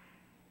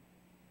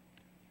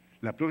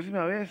 La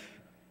próxima vez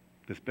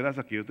te esperas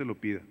a que yo te lo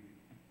pida.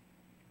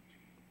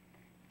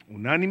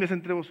 Unánimes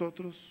entre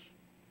vosotros,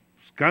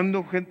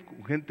 buscando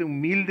gente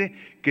humilde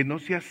que no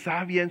sea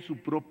sabia en su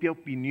propia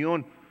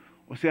opinión.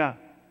 O sea,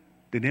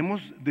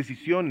 tenemos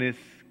decisiones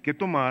que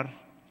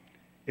tomar.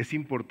 Es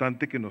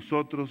importante que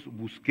nosotros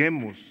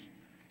busquemos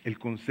el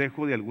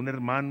consejo de algún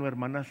hermano o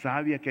hermana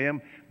sabia que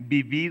hayan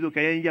vivido, que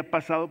hayan ya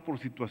pasado por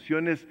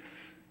situaciones.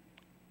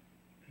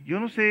 Yo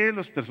no sé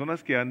las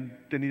personas que han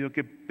tenido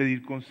que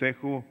pedir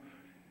consejo,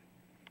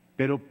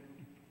 pero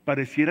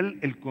pareciera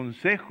el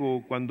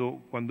consejo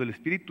cuando el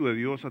Espíritu de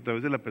Dios a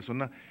través de la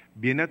persona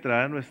viene a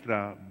traer a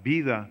nuestra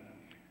vida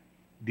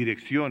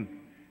dirección,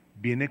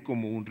 viene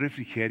como un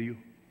refrigerio,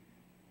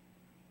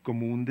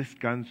 como un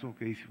descanso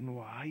que dice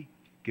uno, ¡ay,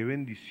 qué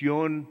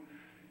bendición!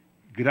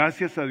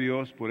 Gracias a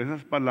Dios por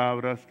esas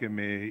palabras que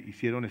me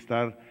hicieron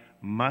estar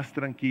más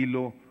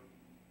tranquilo.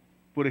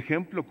 Por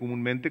ejemplo,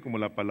 comúnmente como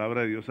la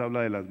palabra de Dios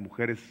habla de las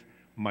mujeres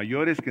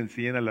mayores que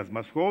enseñan a las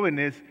más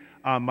jóvenes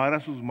a amar a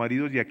sus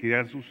maridos y a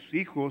criar sus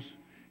hijos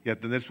y a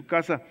tener su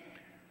casa.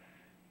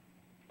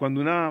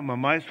 Cuando una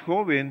mamá es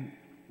joven,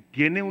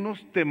 tiene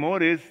unos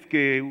temores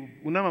que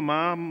una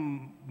mamá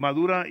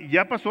madura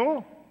ya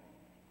pasó,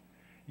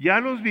 ya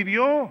los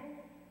vivió.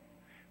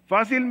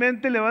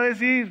 Fácilmente le va a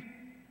decir,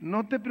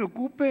 no te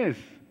preocupes,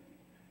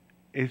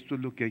 esto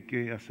es lo que hay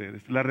que hacer,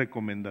 es la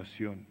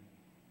recomendación.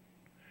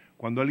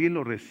 Cuando alguien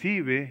lo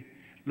recibe,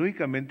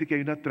 lógicamente que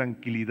hay una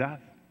tranquilidad.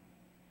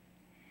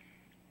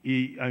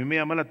 Y a mí me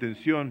llama la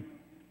atención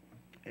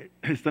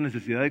esta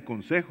necesidad de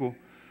consejo,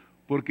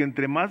 porque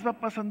entre más va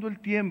pasando el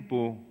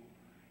tiempo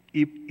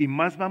y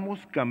más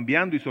vamos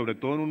cambiando, y sobre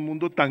todo en un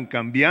mundo tan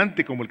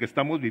cambiante como el que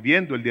estamos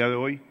viviendo el día de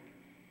hoy,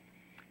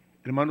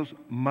 hermanos,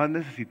 más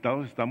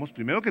necesitados estamos,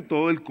 primero que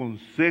todo, del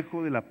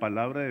consejo de la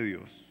palabra de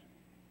Dios,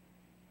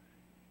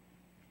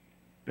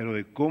 pero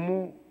de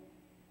cómo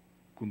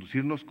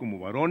conducirnos como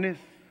varones,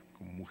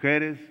 como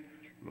mujeres,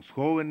 los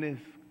jóvenes,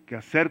 qué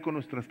hacer con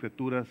nuestras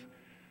criaturas.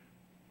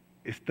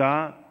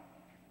 Está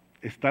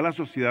la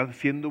sociedad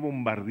siendo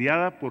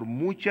bombardeada por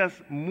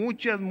muchas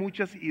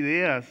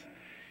ideas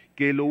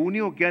que lo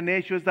único que han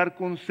hecho es dar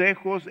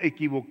consejos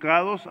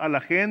equivocados a la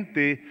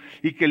gente,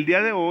 y que el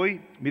día de hoy,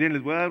 miren,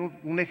 les voy a dar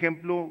un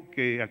ejemplo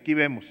que aquí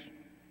vemos.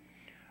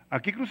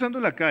 Aquí cruzando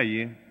la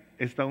calle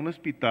está un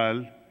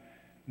hospital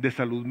de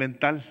salud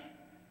mental.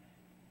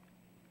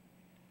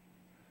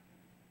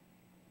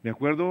 Me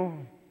acuerdo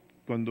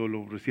cuando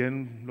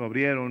recién lo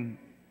abrieron,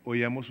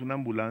 oíamos una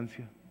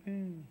ambulancia.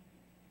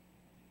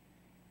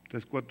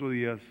 3, 4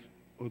 días,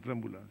 otra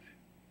ambulancia.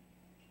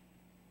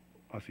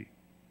 Así.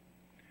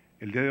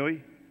 El día de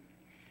hoy,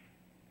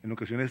 en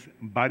ocasiones,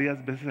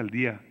 varias veces al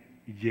día,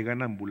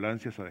 llegan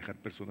ambulancias a dejar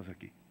personas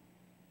aquí.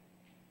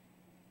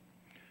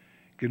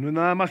 Que no es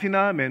nada más y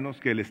nada menos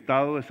que el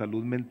estado de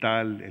salud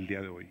mental el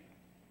día de hoy.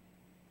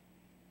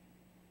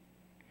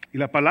 Y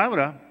la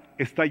palabra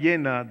está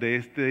llena de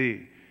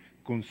este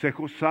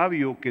consejo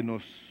sabio que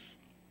nos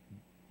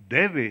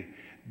debe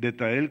de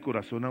traer el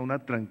corazón a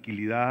una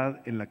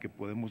tranquilidad en la que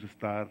podemos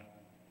estar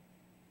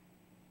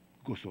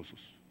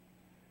gozosos,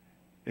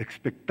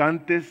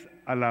 expectantes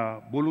a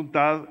la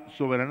voluntad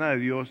soberana de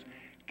Dios,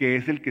 que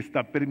es el que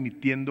está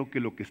permitiendo que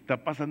lo que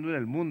está pasando en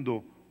el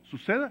mundo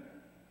suceda.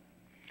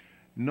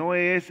 No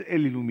es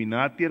el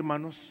Illuminati,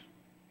 hermanos.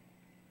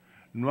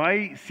 No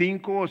hay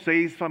 5 o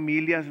 6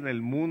 familias en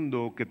el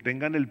mundo que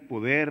tengan el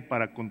poder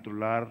para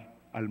controlar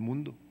al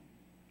mundo.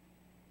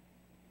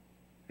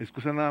 Es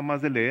cosa nada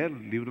más de leer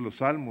el libro de los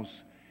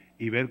Salmos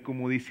y ver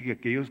cómo dice que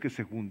aquellos que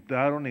se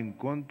juntaron en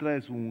contra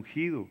de su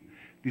ungido,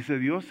 dice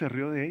Dios se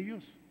rió de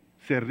ellos,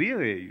 se ríe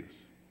de ellos.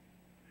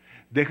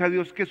 Deja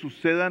Dios que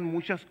sucedan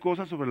muchas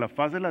cosas sobre la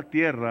faz de la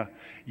tierra,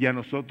 y a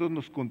nosotros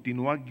nos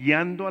continúa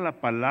guiando a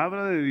la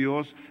palabra de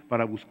Dios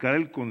para buscar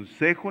el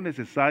consejo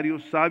necesario,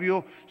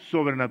 sabio,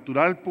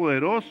 sobrenatural,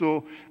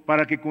 poderoso,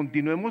 para que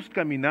continuemos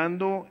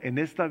caminando en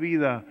esta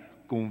vida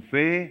con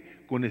fe,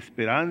 con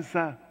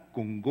esperanza,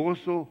 con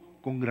gozo,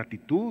 con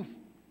gratitud.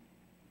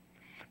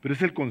 Pero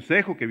es el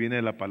consejo que viene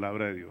de la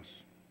palabra de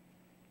Dios.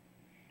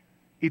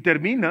 Y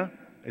termina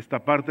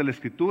esta parte de la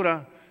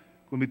Escritura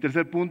con mi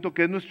tercer punto,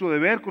 que es nuestro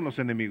deber con los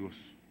enemigos.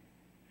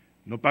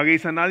 No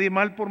paguéis a nadie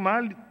mal por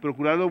mal,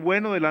 procurad lo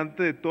bueno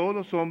delante de todos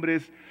los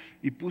hombres.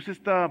 Y puse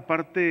esta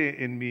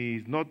parte en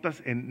mis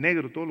notas en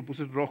negro, todo lo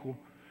puse en rojo,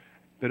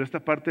 pero esta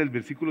parte del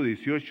versículo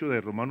 18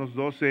 de Romanos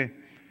 12,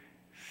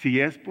 si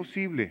es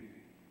posible,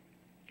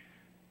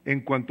 en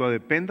cuanto a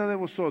dependa de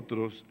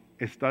vosotros,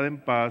 estad en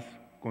paz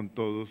con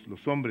todos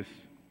los hombres.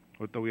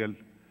 Ahorita voy a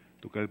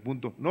tocar el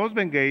punto. No os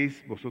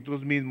venguéis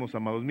vosotros mismos,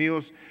 amados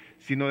míos,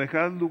 sino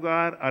dejad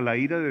lugar a la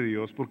ira de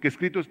Dios, porque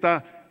escrito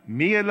está,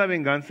 mía es la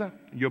venganza,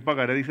 yo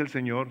pagaré, dice el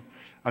Señor.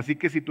 Así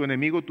que si tu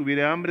enemigo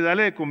tuviere hambre,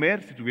 dale de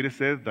comer, si tuviere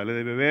sed, dale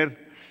de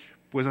beber.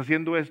 Pues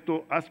haciendo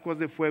esto, ascuas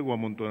de fuego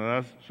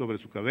amontonarás sobre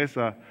su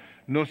cabeza.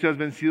 No seas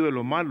vencido de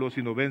lo malo,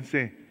 sino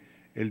vence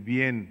el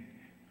bien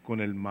con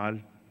el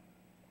mal.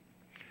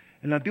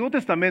 En el Antiguo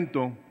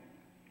Testamento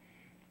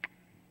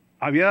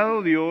había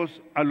dado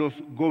Dios a los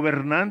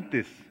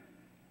gobernantes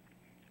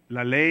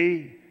la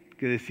ley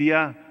que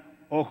decía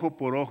ojo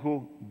por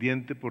ojo,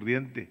 diente por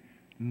diente.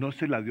 No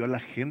se la dio a la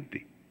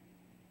gente,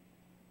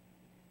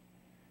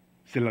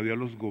 se la dio a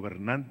los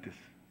gobernantes.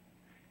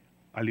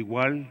 Al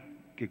igual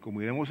que,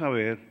 como iremos a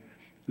ver,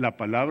 la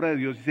palabra de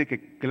Dios dice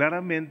que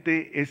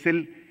claramente es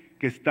el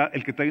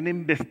que trae una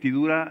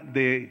investidura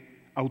de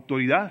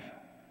autoridad.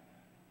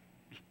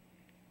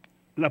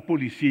 La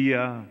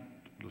policía,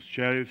 los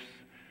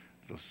sheriffs,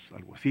 los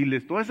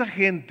alguaciles, toda esa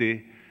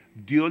gente,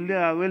 Dios le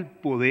ha dado el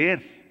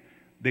poder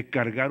de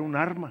cargar un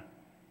arma.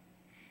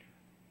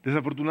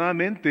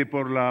 Desafortunadamente,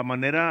 por la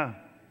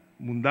manera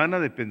mundana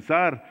de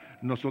pensar,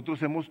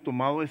 nosotros hemos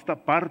tomado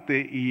esta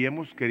parte y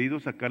hemos querido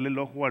sacarle el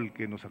ojo al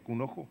que nos sacó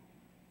un ojo.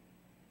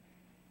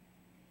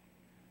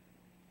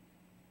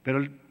 Pero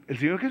el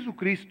Señor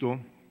Jesucristo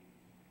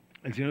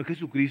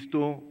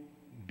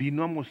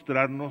vino a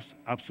mostrarnos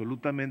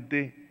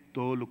absolutamente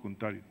todo lo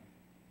contrario.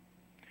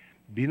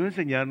 Vino a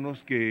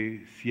enseñarnos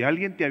que si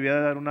alguien te había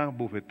de dar una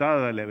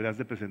bofetada, le habrás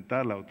de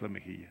presentar la otra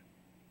mejilla.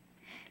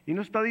 Y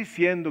no está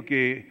diciendo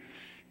que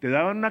te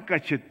daban una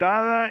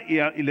cachetada y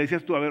le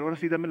decías tú, a ver, ahora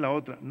sí dame la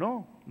otra.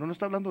 No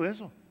está hablando de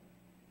eso.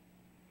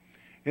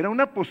 Era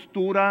una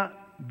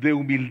postura de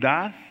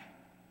humildad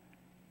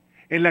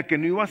en la que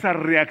no ibas a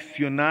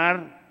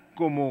reaccionar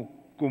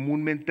como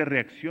comúnmente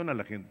reacciona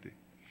la gente.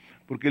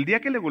 Porque el día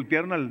que le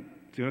golpearon al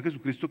Señor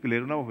Jesucristo, que le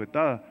dieron una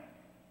bofetada,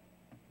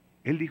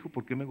 Él dijo,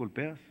 ¿por qué me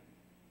golpeas?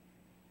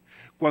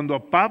 Cuando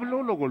a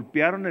Pablo lo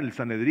golpearon en el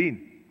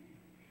Sanedrín,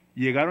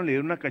 llegaron, le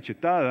dieron una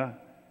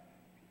cachetada,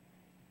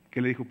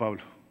 ¿qué le dijo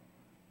Pablo?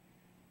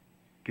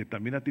 Que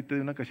también a ti te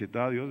dio una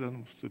cachetada, Dios, ya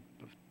no estoy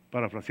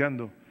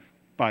parafraseando,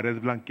 pared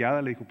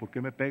blanqueada, le dijo, ¿por qué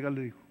me pegas?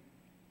 Le dijo.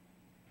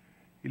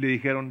 Y le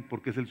dijeron,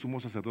 porque es el sumo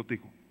sacerdote,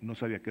 dijo, no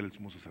sabía que era el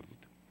sumo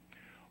sacerdote.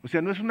 O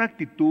sea, no es una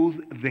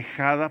actitud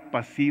dejada,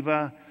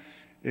 pasiva,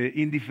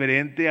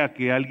 indiferente a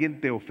que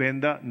alguien te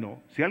ofenda,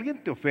 no. Si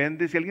alguien te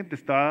ofende, si alguien te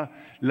está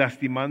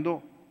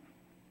lastimando,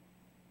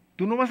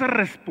 tú no vas a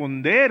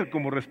responder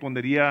como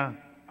respondería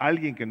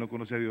alguien que no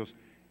conoce a Dios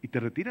y te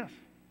retiras.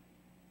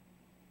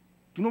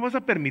 Tú no vas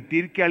a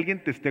permitir que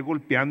alguien te esté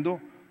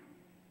golpeando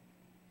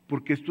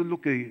porque esto es lo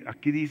que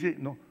aquí dice,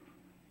 no.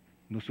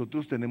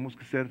 Nosotros tenemos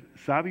que ser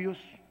sabios,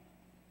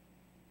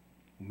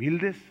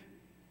 humildes,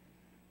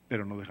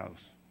 pero no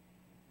dejados.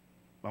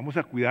 Vamos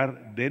a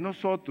cuidar de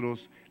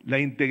nosotros, la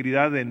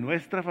integridad de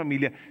nuestra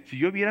familia. Si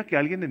yo viera que a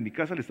alguien en mi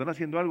casa le están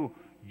haciendo algo,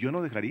 yo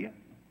no dejaría.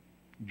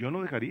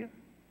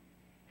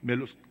 Me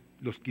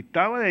los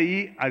quitaba de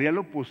ahí, haría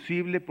lo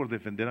posible por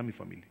defender a mi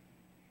familia.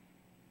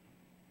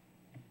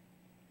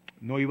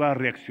 No iba a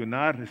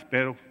reaccionar,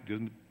 espero,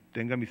 Dios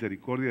tenga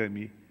misericordia de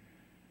mí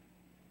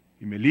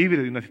y me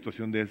libre de una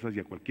situación de esas y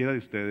a cualquiera de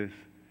ustedes,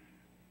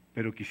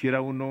 pero quisiera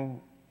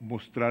uno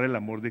mostrar el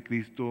amor de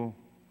Cristo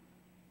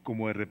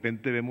como de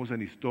repente vemos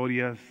en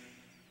historias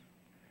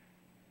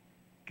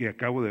que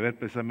acabo de ver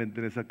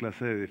precisamente en esa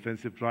clase de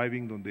defensive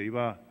driving donde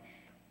iba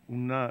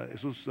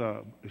esos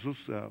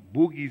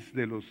buggies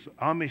de los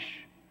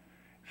Amish,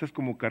 esas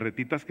como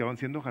carretitas que van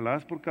siendo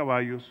jaladas por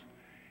caballos,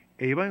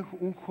 e iba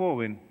un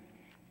joven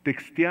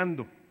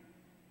texteando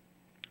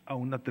a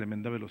una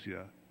tremenda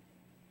velocidad.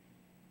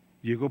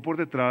 Llegó por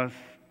detrás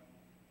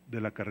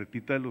de la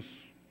carretita de los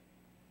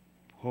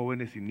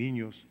jóvenes y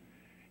niños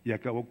y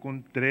acabó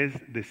con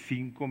 3 de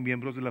 5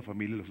 miembros de la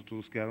familia, los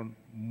otros dos quedaron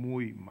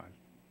muy mal.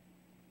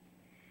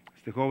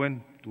 Este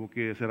joven tuvo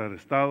que ser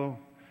arrestado,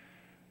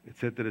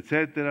 etcétera,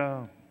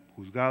 etcétera,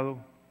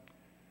 juzgado.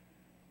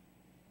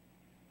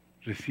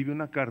 Recibe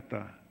una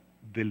carta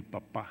del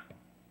papá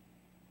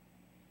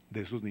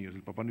de esos niños,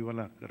 el papá no iba a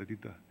la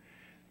carretita,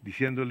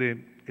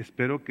 diciéndole,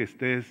 espero que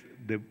estés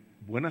de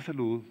buena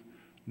salud,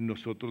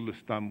 nosotros lo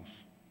estamos,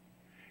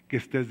 que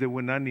estés de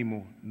buen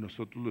ánimo,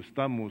 nosotros lo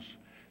estamos,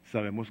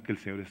 sabemos que el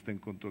Señor está en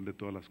control de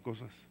todas las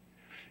cosas.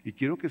 Y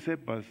quiero que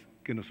sepas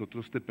que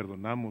nosotros te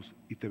perdonamos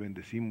y te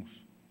bendecimos.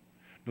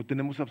 No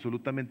tenemos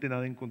absolutamente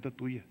nada en contra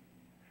tuya.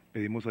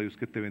 Pedimos a Dios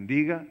que te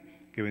bendiga,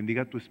 que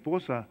bendiga a tu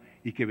esposa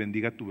y que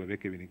bendiga a tu bebé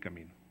que viene en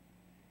camino.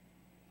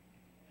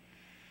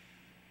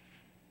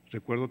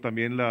 Recuerdo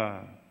también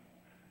la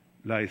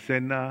la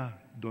escena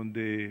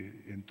donde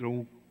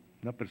entró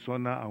una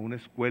persona a una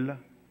escuela,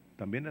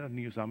 también eran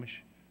niños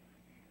Amish.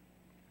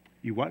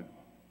 Igual,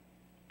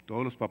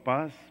 todos los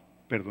papás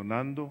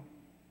perdonando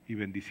y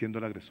bendiciendo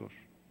al agresor.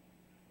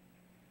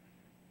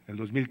 En el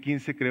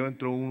 2015, creo,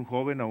 entró un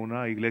joven a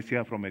una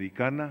iglesia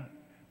afroamericana,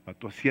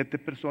 mató a 7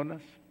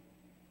 personas,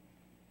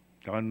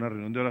 estaban en una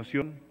reunión de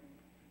oración,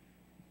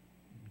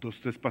 2,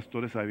 3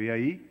 pastores había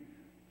ahí,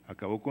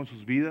 acabó con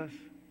sus vidas,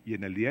 y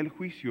en el día del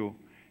juicio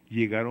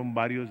llegaron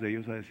varios de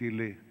ellos a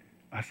decirle: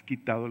 has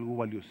quitado algo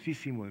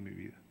valiosísimo de mi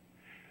vida.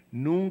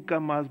 Nunca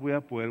más voy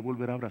a poder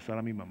volver a abrazar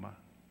a mi mamá,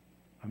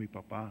 a mi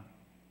papá,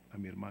 a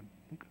mi hermano.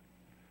 Nunca.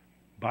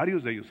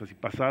 Varios de ellos así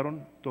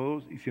pasaron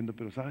todos diciendo: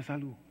 pero ¿sabes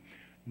algo?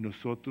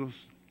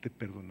 Nosotros te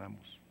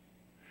perdonamos.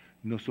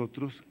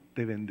 Nosotros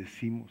te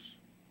bendecimos.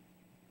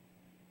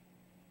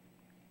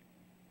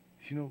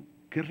 Sino,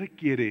 ¿qué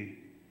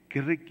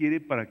requiere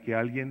para que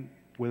alguien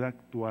pueda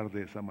actuar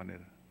de esa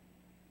manera?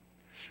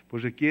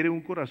 Pues requiere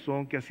un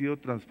corazón que ha sido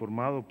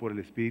transformado por el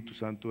Espíritu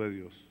Santo de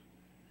Dios,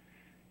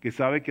 que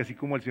sabe que así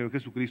como el Señor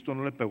Jesucristo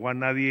no le pegó a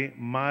nadie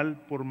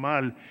mal por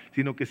mal,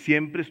 sino que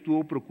siempre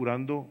estuvo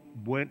procurando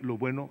lo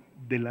bueno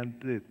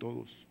delante de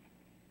todos.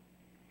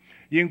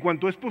 Y en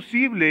cuanto es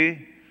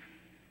posible,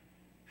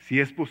 si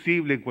es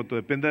posible, en cuanto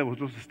dependa de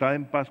vosotros, estar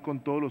en paz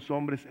con todos los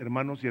hombres,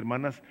 hermanos y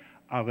hermanas.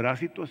 Habrá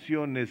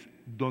situaciones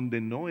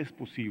donde no es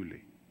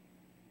posible.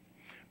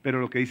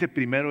 Pero lo que dice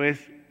primero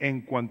es: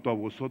 en cuanto a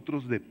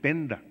vosotros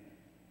dependa.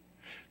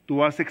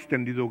 Tú has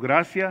extendido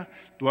gracia,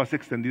 tú has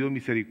extendido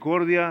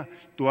misericordia,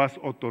 tú has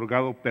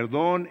otorgado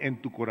perdón en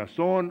tu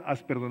corazón,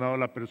 has perdonado a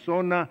la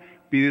persona,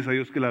 pides a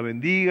Dios que la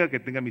bendiga, que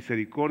tenga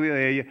misericordia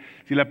de ella.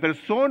 Si la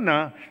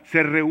persona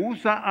se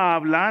rehúsa a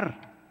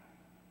hablar,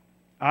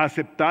 a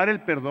aceptar el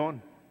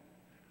perdón,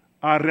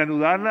 a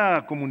reanudar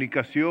la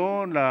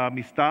comunicación, la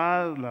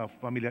amistad, la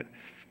familia,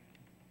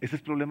 ese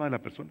es problema de la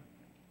persona.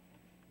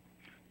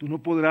 Tú no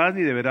podrás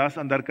ni deberás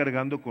andar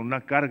cargando con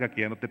una carga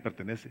que ya no te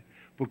pertenece,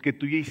 porque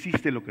tú ya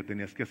hiciste lo que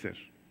tenías que hacer.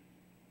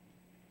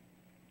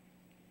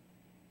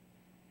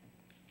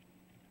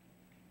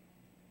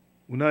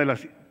 Una de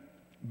las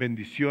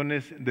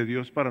bendiciones de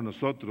Dios para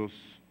nosotros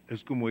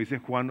es como dice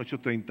Juan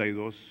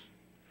 8:32: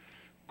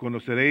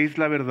 conoceréis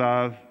la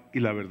verdad y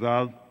la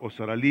verdad os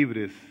hará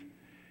libres.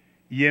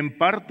 Y en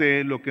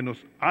parte lo que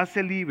nos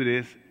hace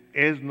libres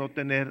es no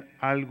tener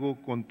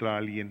algo contra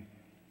alguien.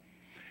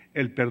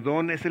 El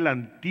perdón es el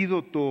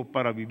antídoto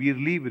para vivir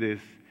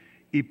libres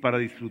y para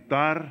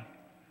disfrutar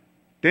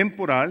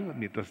temporal,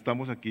 mientras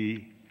estamos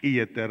aquí, y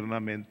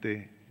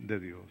eternamente de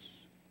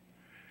Dios.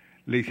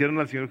 Le hicieron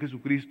al Señor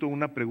Jesucristo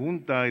una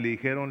pregunta y le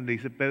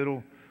dice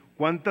Pedro: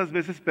 ¿cuántas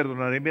veces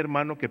perdonaré a mi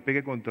hermano que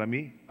pegue contra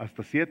mí?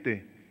 Hasta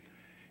 7.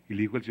 Y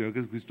le dijo el Señor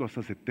Jesucristo: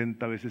 hasta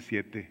 70 veces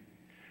 7.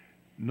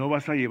 No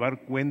vas a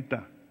llevar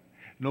cuenta,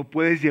 no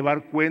puedes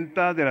llevar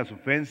cuenta de las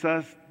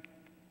ofensas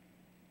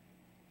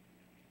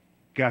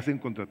que hacen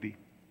contra ti.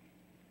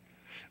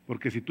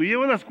 Porque si tú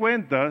llevas las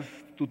cuentas,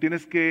 tú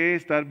tienes que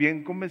estar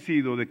bien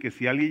convencido de que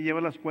si alguien lleva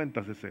las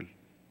cuentas es Él.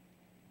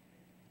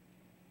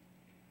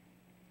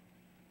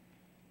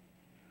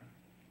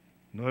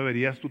 ¿No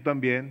deberías tú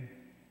también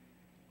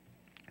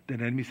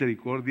tener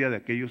misericordia de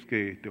aquellos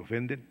que te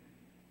ofenden?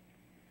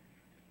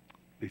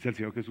 Dice el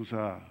Señor Jesús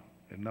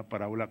en una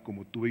parábola: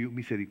 como tuve yo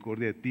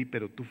misericordia de ti,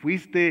 pero tú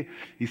fuiste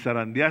y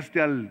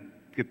zarandeaste al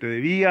que te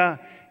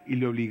debía y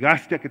le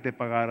obligaste a que te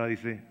pagara,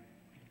 dice.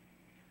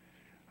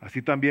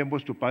 Así también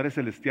vuestro Padre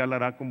Celestial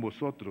hará con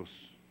vosotros,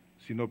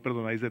 si no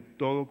perdonáis de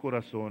todo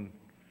corazón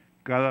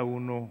cada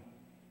uno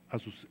a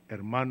sus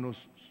hermanos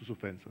sus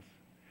ofensas,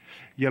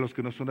 y a los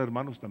que no son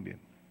hermanos también.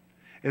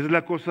 Esa es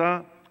la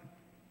cosa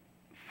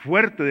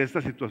fuerte de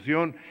esta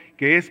situación,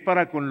 que es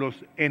para con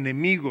los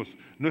enemigos.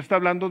 No está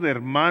hablando de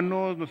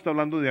hermanos, no está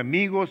hablando de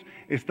amigos,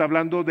 está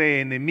hablando de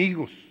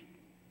enemigos.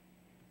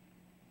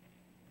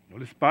 No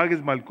les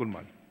pagues mal con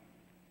mal.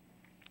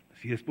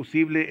 Si es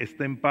posible,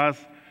 está en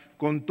paz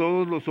con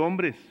todos los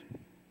hombres.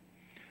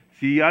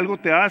 Si algo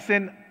te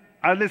hacen,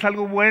 hazles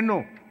algo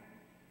bueno.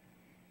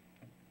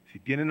 Si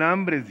tienen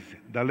hambre,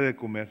 dice, dale de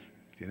comer.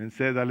 Si tienen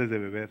sed, dales de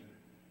beber.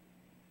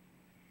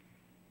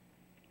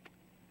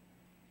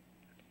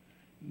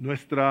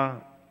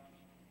 Nuestra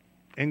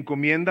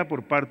encomienda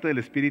por parte del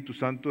Espíritu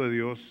Santo de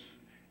Dios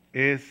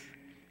es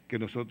que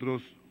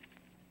nosotros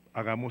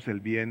hagamos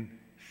el bien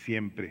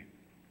siempre.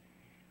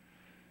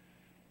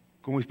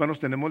 Como hispanos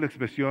tenemos la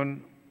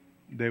expresión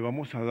de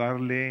vamos a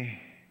darle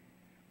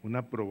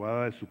una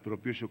probada de su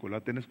propio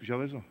chocolate. ¿Han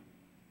escuchado eso?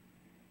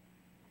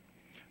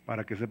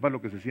 Para que sepa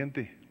lo que se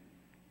siente,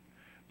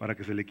 para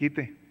que se le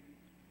quite.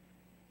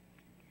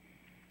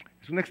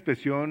 Es una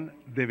expresión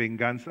de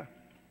venganza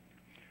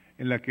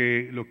en la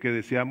que lo que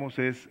deseamos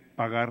es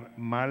pagar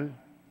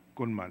mal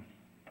con mal.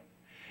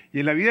 Y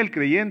en la vida del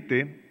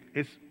creyente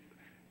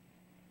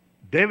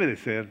debe de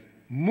ser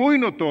muy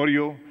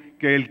notorio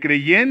que el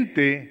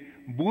creyente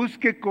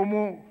busque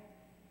cómo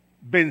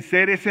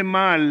vencer ese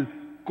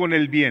mal con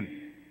el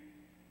bien.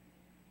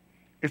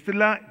 Esta es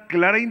la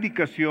clara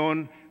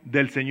indicación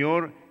del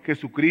Señor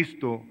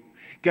Jesucristo,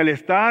 que al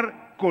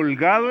estar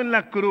colgado en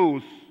la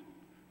cruz,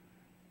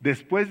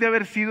 después de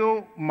haber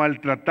sido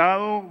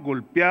maltratado,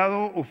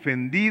 golpeado,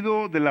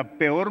 ofendido de la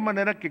peor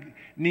manera que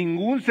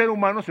ningún ser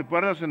humano se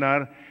puede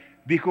relacionar,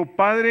 dijo: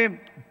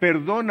 Padre,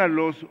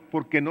 perdónalos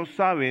porque no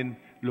saben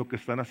lo que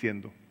están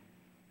haciendo.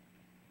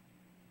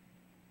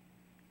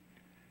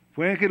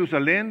 Fue en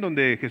Jerusalén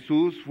donde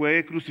Jesús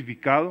fue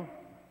crucificado.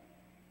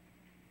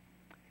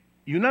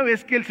 Y una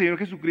vez que el Señor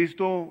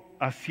Jesucristo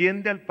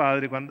asciende al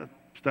Padre, cuando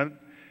están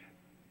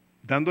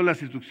dando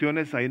las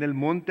instrucciones ahí en el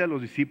monte a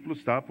los discípulos,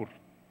 estaba por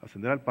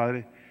ascender al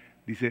Padre,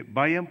 dice: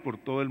 vayan por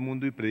todo el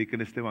mundo y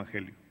prediquen este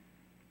evangelio.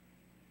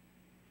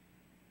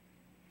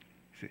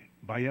 Dice: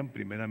 vayan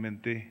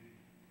primeramente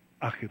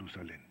a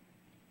Jerusalén,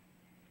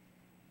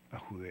 a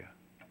Judea,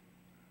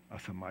 a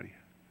Samaria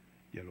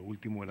y a lo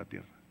último de la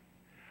tierra.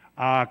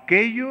 A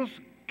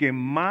aquellos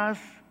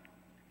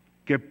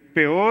que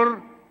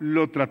peor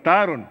lo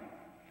trataron,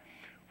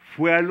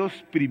 fue a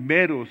los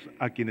primeros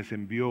a quienes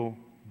envió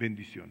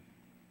bendición.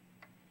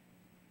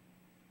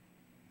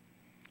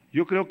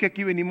 Yo creo que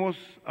aquí venimos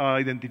a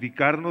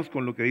identificarnos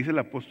con lo que dice el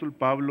apóstol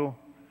Pablo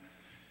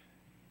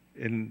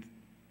en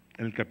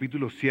el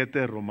capítulo 7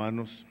 de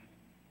Romanos.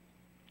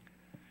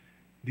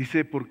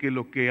 Dice: porque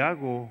lo que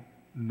hago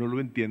no lo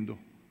entiendo,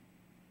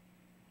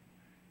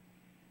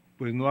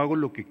 pues no hago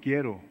lo que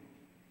quiero,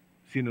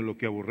 sino lo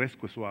que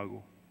aborrezco, eso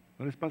hago.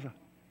 ¿No les pasa?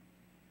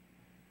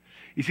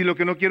 Y si lo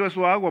que no quiero,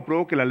 eso hago,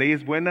 apruebo que la ley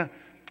es buena,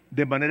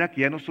 de manera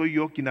que ya no soy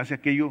yo quien hace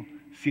aquello,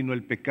 sino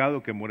el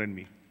pecado que mora en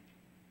mí.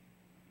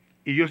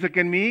 Y yo sé que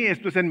en mí,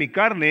 esto es en mi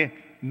carne,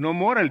 no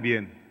mora el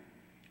bien.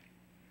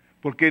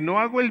 Porque no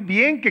hago el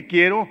bien que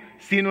quiero,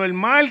 sino el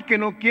mal que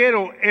no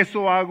quiero,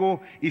 eso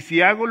hago. Y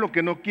si hago lo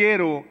que no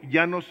quiero,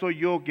 ya no soy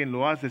yo quien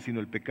lo hace, sino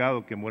el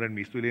pecado que mora en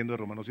mí. Estoy leyendo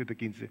Romanos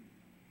 7:15.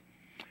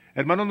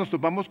 Hermanos, nos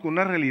topamos con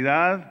una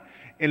realidad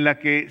en la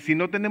que si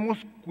no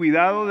tenemos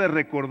cuidado de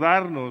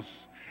recordarnos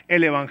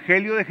el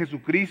Evangelio de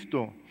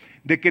Jesucristo,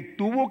 de que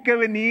tuvo que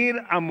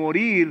venir a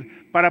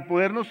morir para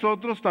poder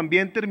nosotros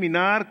también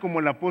terminar como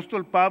el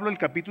apóstol Pablo, el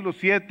capítulo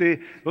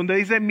 7, donde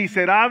dice: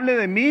 miserable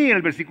de mí,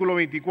 el versículo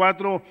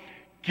 24,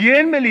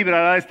 ¿quién me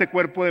librará de este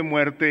cuerpo de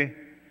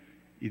muerte?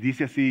 Y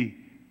dice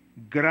así: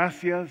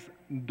 gracias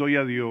doy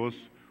a Dios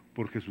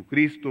por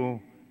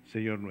Jesucristo,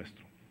 Señor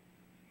nuestro,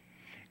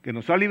 que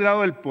nos ha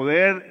librado del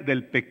poder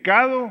del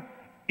pecado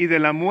y de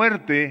la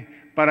muerte,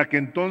 para que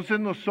entonces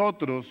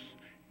nosotros,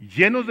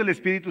 llenos del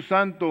Espíritu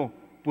Santo,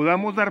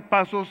 podamos dar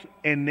pasos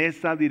en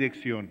esa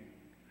dirección.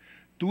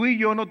 Tú y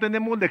yo no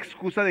tenemos la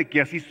excusa de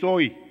que así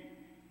soy.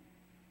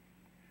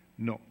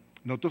 No,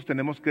 nosotros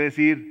tenemos que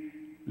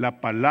decir: la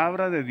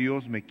palabra de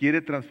Dios me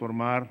quiere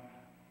transformar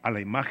a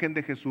la imagen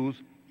de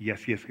Jesús, y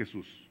así es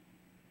Jesús.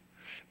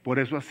 Por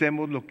eso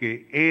hacemos lo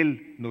que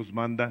Él nos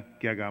manda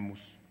que hagamos.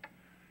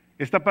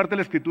 Esta parte de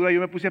la Escritura yo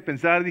me puse a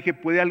pensar, dije: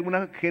 ¿puede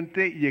alguna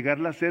gente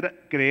llegarla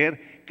a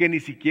creer que ni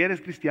siquiera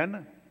es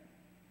cristiana?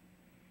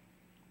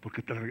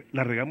 Porque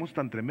la regamos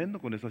tan tremendo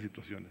con estas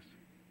situaciones.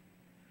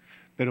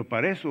 Pero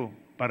para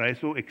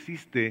eso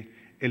existe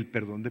el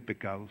perdón de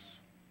pecados.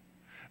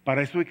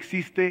 Para eso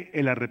existe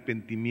el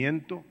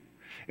arrepentimiento,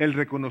 el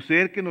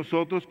reconocer que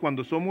nosotros,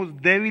 cuando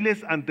somos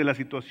débiles ante las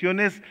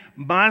situaciones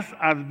más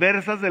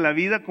adversas de la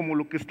vida, como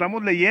lo que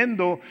estamos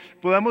leyendo,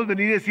 podamos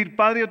venir y decir: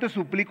 Padre, yo te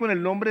suplico en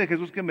el nombre de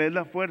Jesús que me des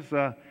la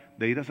fuerza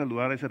de ir a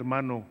saludar a ese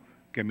hermano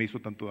que me hizo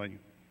tanto daño.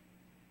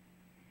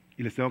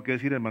 Y les tengo que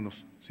decir,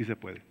 hermanos, sí se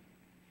puede.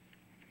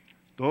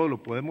 Todo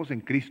lo podemos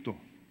en Cristo,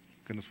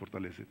 que nos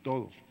fortalece,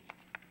 todo.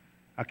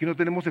 Aquí no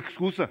tenemos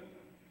excusa.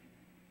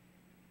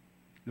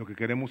 Lo que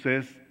queremos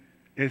es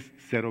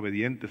ser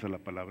obedientes a la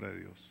palabra de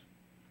Dios.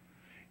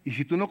 Y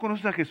si tú no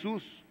conoces a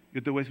Jesús,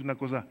 yo te voy a decir una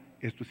cosa: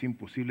 esto es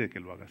imposible de que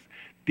lo hagas.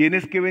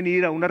 Tienes que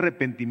venir a un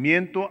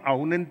arrepentimiento, a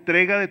una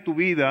entrega de tu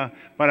vida,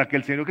 para que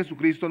el Señor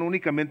Jesucristo no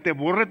únicamente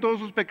borre todos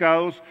sus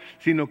pecados,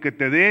 sino que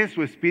te dé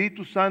su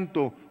Espíritu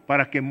Santo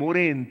para que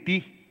more en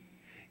ti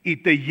y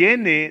te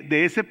llene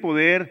de ese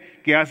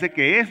poder que hace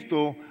que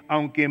esto,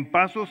 aunque en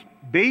pasos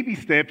baby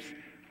steps,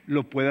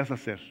 lo puedas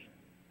hacer.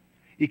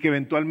 Y que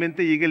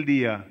eventualmente llegue el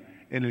día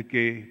en el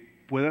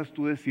que puedas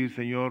tú decir: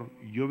 Señor,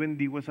 yo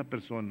bendigo a esa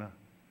persona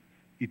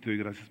y te doy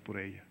gracias por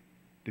ella.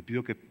 Te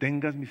pido que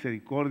tengas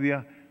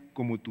misericordia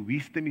como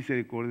tuviste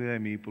misericordia de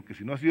mí, porque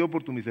si no ha sido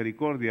por tu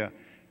misericordia,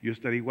 yo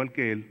estaré igual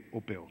que él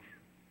o peor.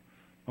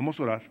 Vamos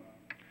a orar.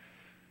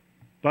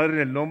 Padre,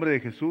 en el nombre de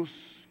Jesús,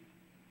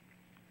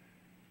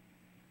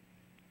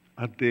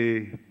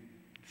 ante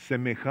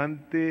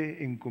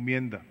semejante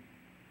encomienda,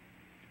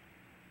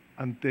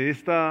 ante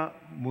esta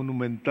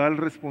monumental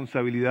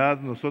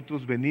responsabilidad,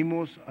 nosotros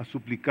venimos a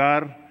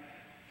suplicar,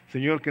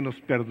 Señor, que nos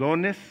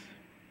perdones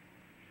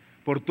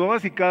por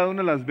todas y cada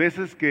una de las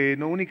veces que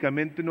no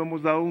únicamente no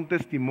hemos dado un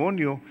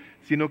testimonio,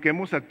 sino que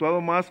hemos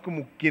actuado más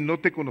como quien no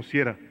te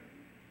conociera.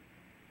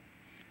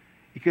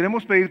 Y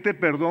queremos pedirte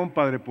perdón,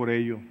 Padre, por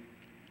ello.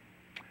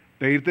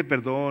 Pedirte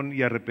perdón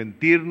y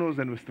arrepentirnos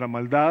de nuestra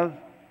maldad.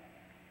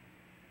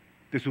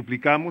 Te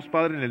suplicamos,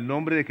 Padre, en el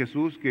nombre de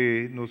Jesús,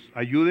 que nos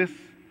ayudes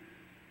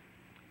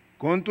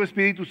con tu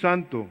Espíritu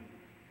Santo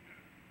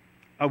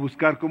a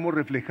buscar cómo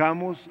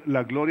reflejamos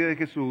la gloria de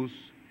Jesús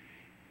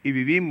y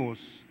vivimos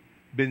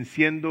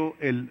venciendo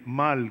el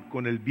mal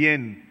con el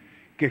bien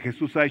que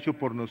Jesús ha hecho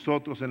por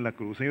nosotros en la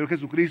cruz. Señor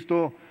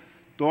Jesucristo,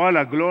 toda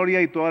la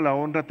gloria y toda la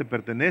honra te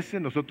pertenece.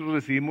 Nosotros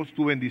recibimos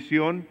tu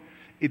bendición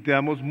y te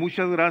damos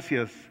muchas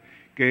gracias,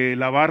 que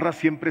la barra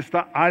siempre está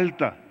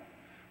alta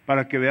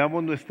para que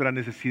veamos nuestra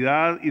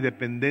necesidad y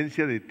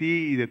dependencia de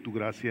ti y de tu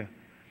gracia.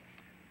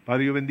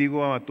 Padre, yo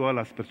bendigo a todas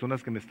las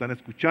personas que me están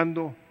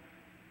escuchando,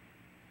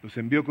 los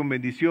envío con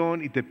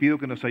bendición y te pido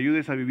que nos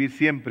ayudes a vivir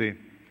siempre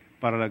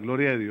para la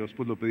gloria de Dios,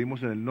 pues lo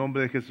pedimos en el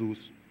nombre de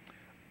Jesús.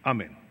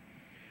 Amén.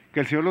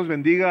 Que el Señor los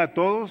bendiga a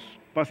todos,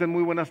 pasen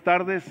muy buenas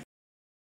tardes.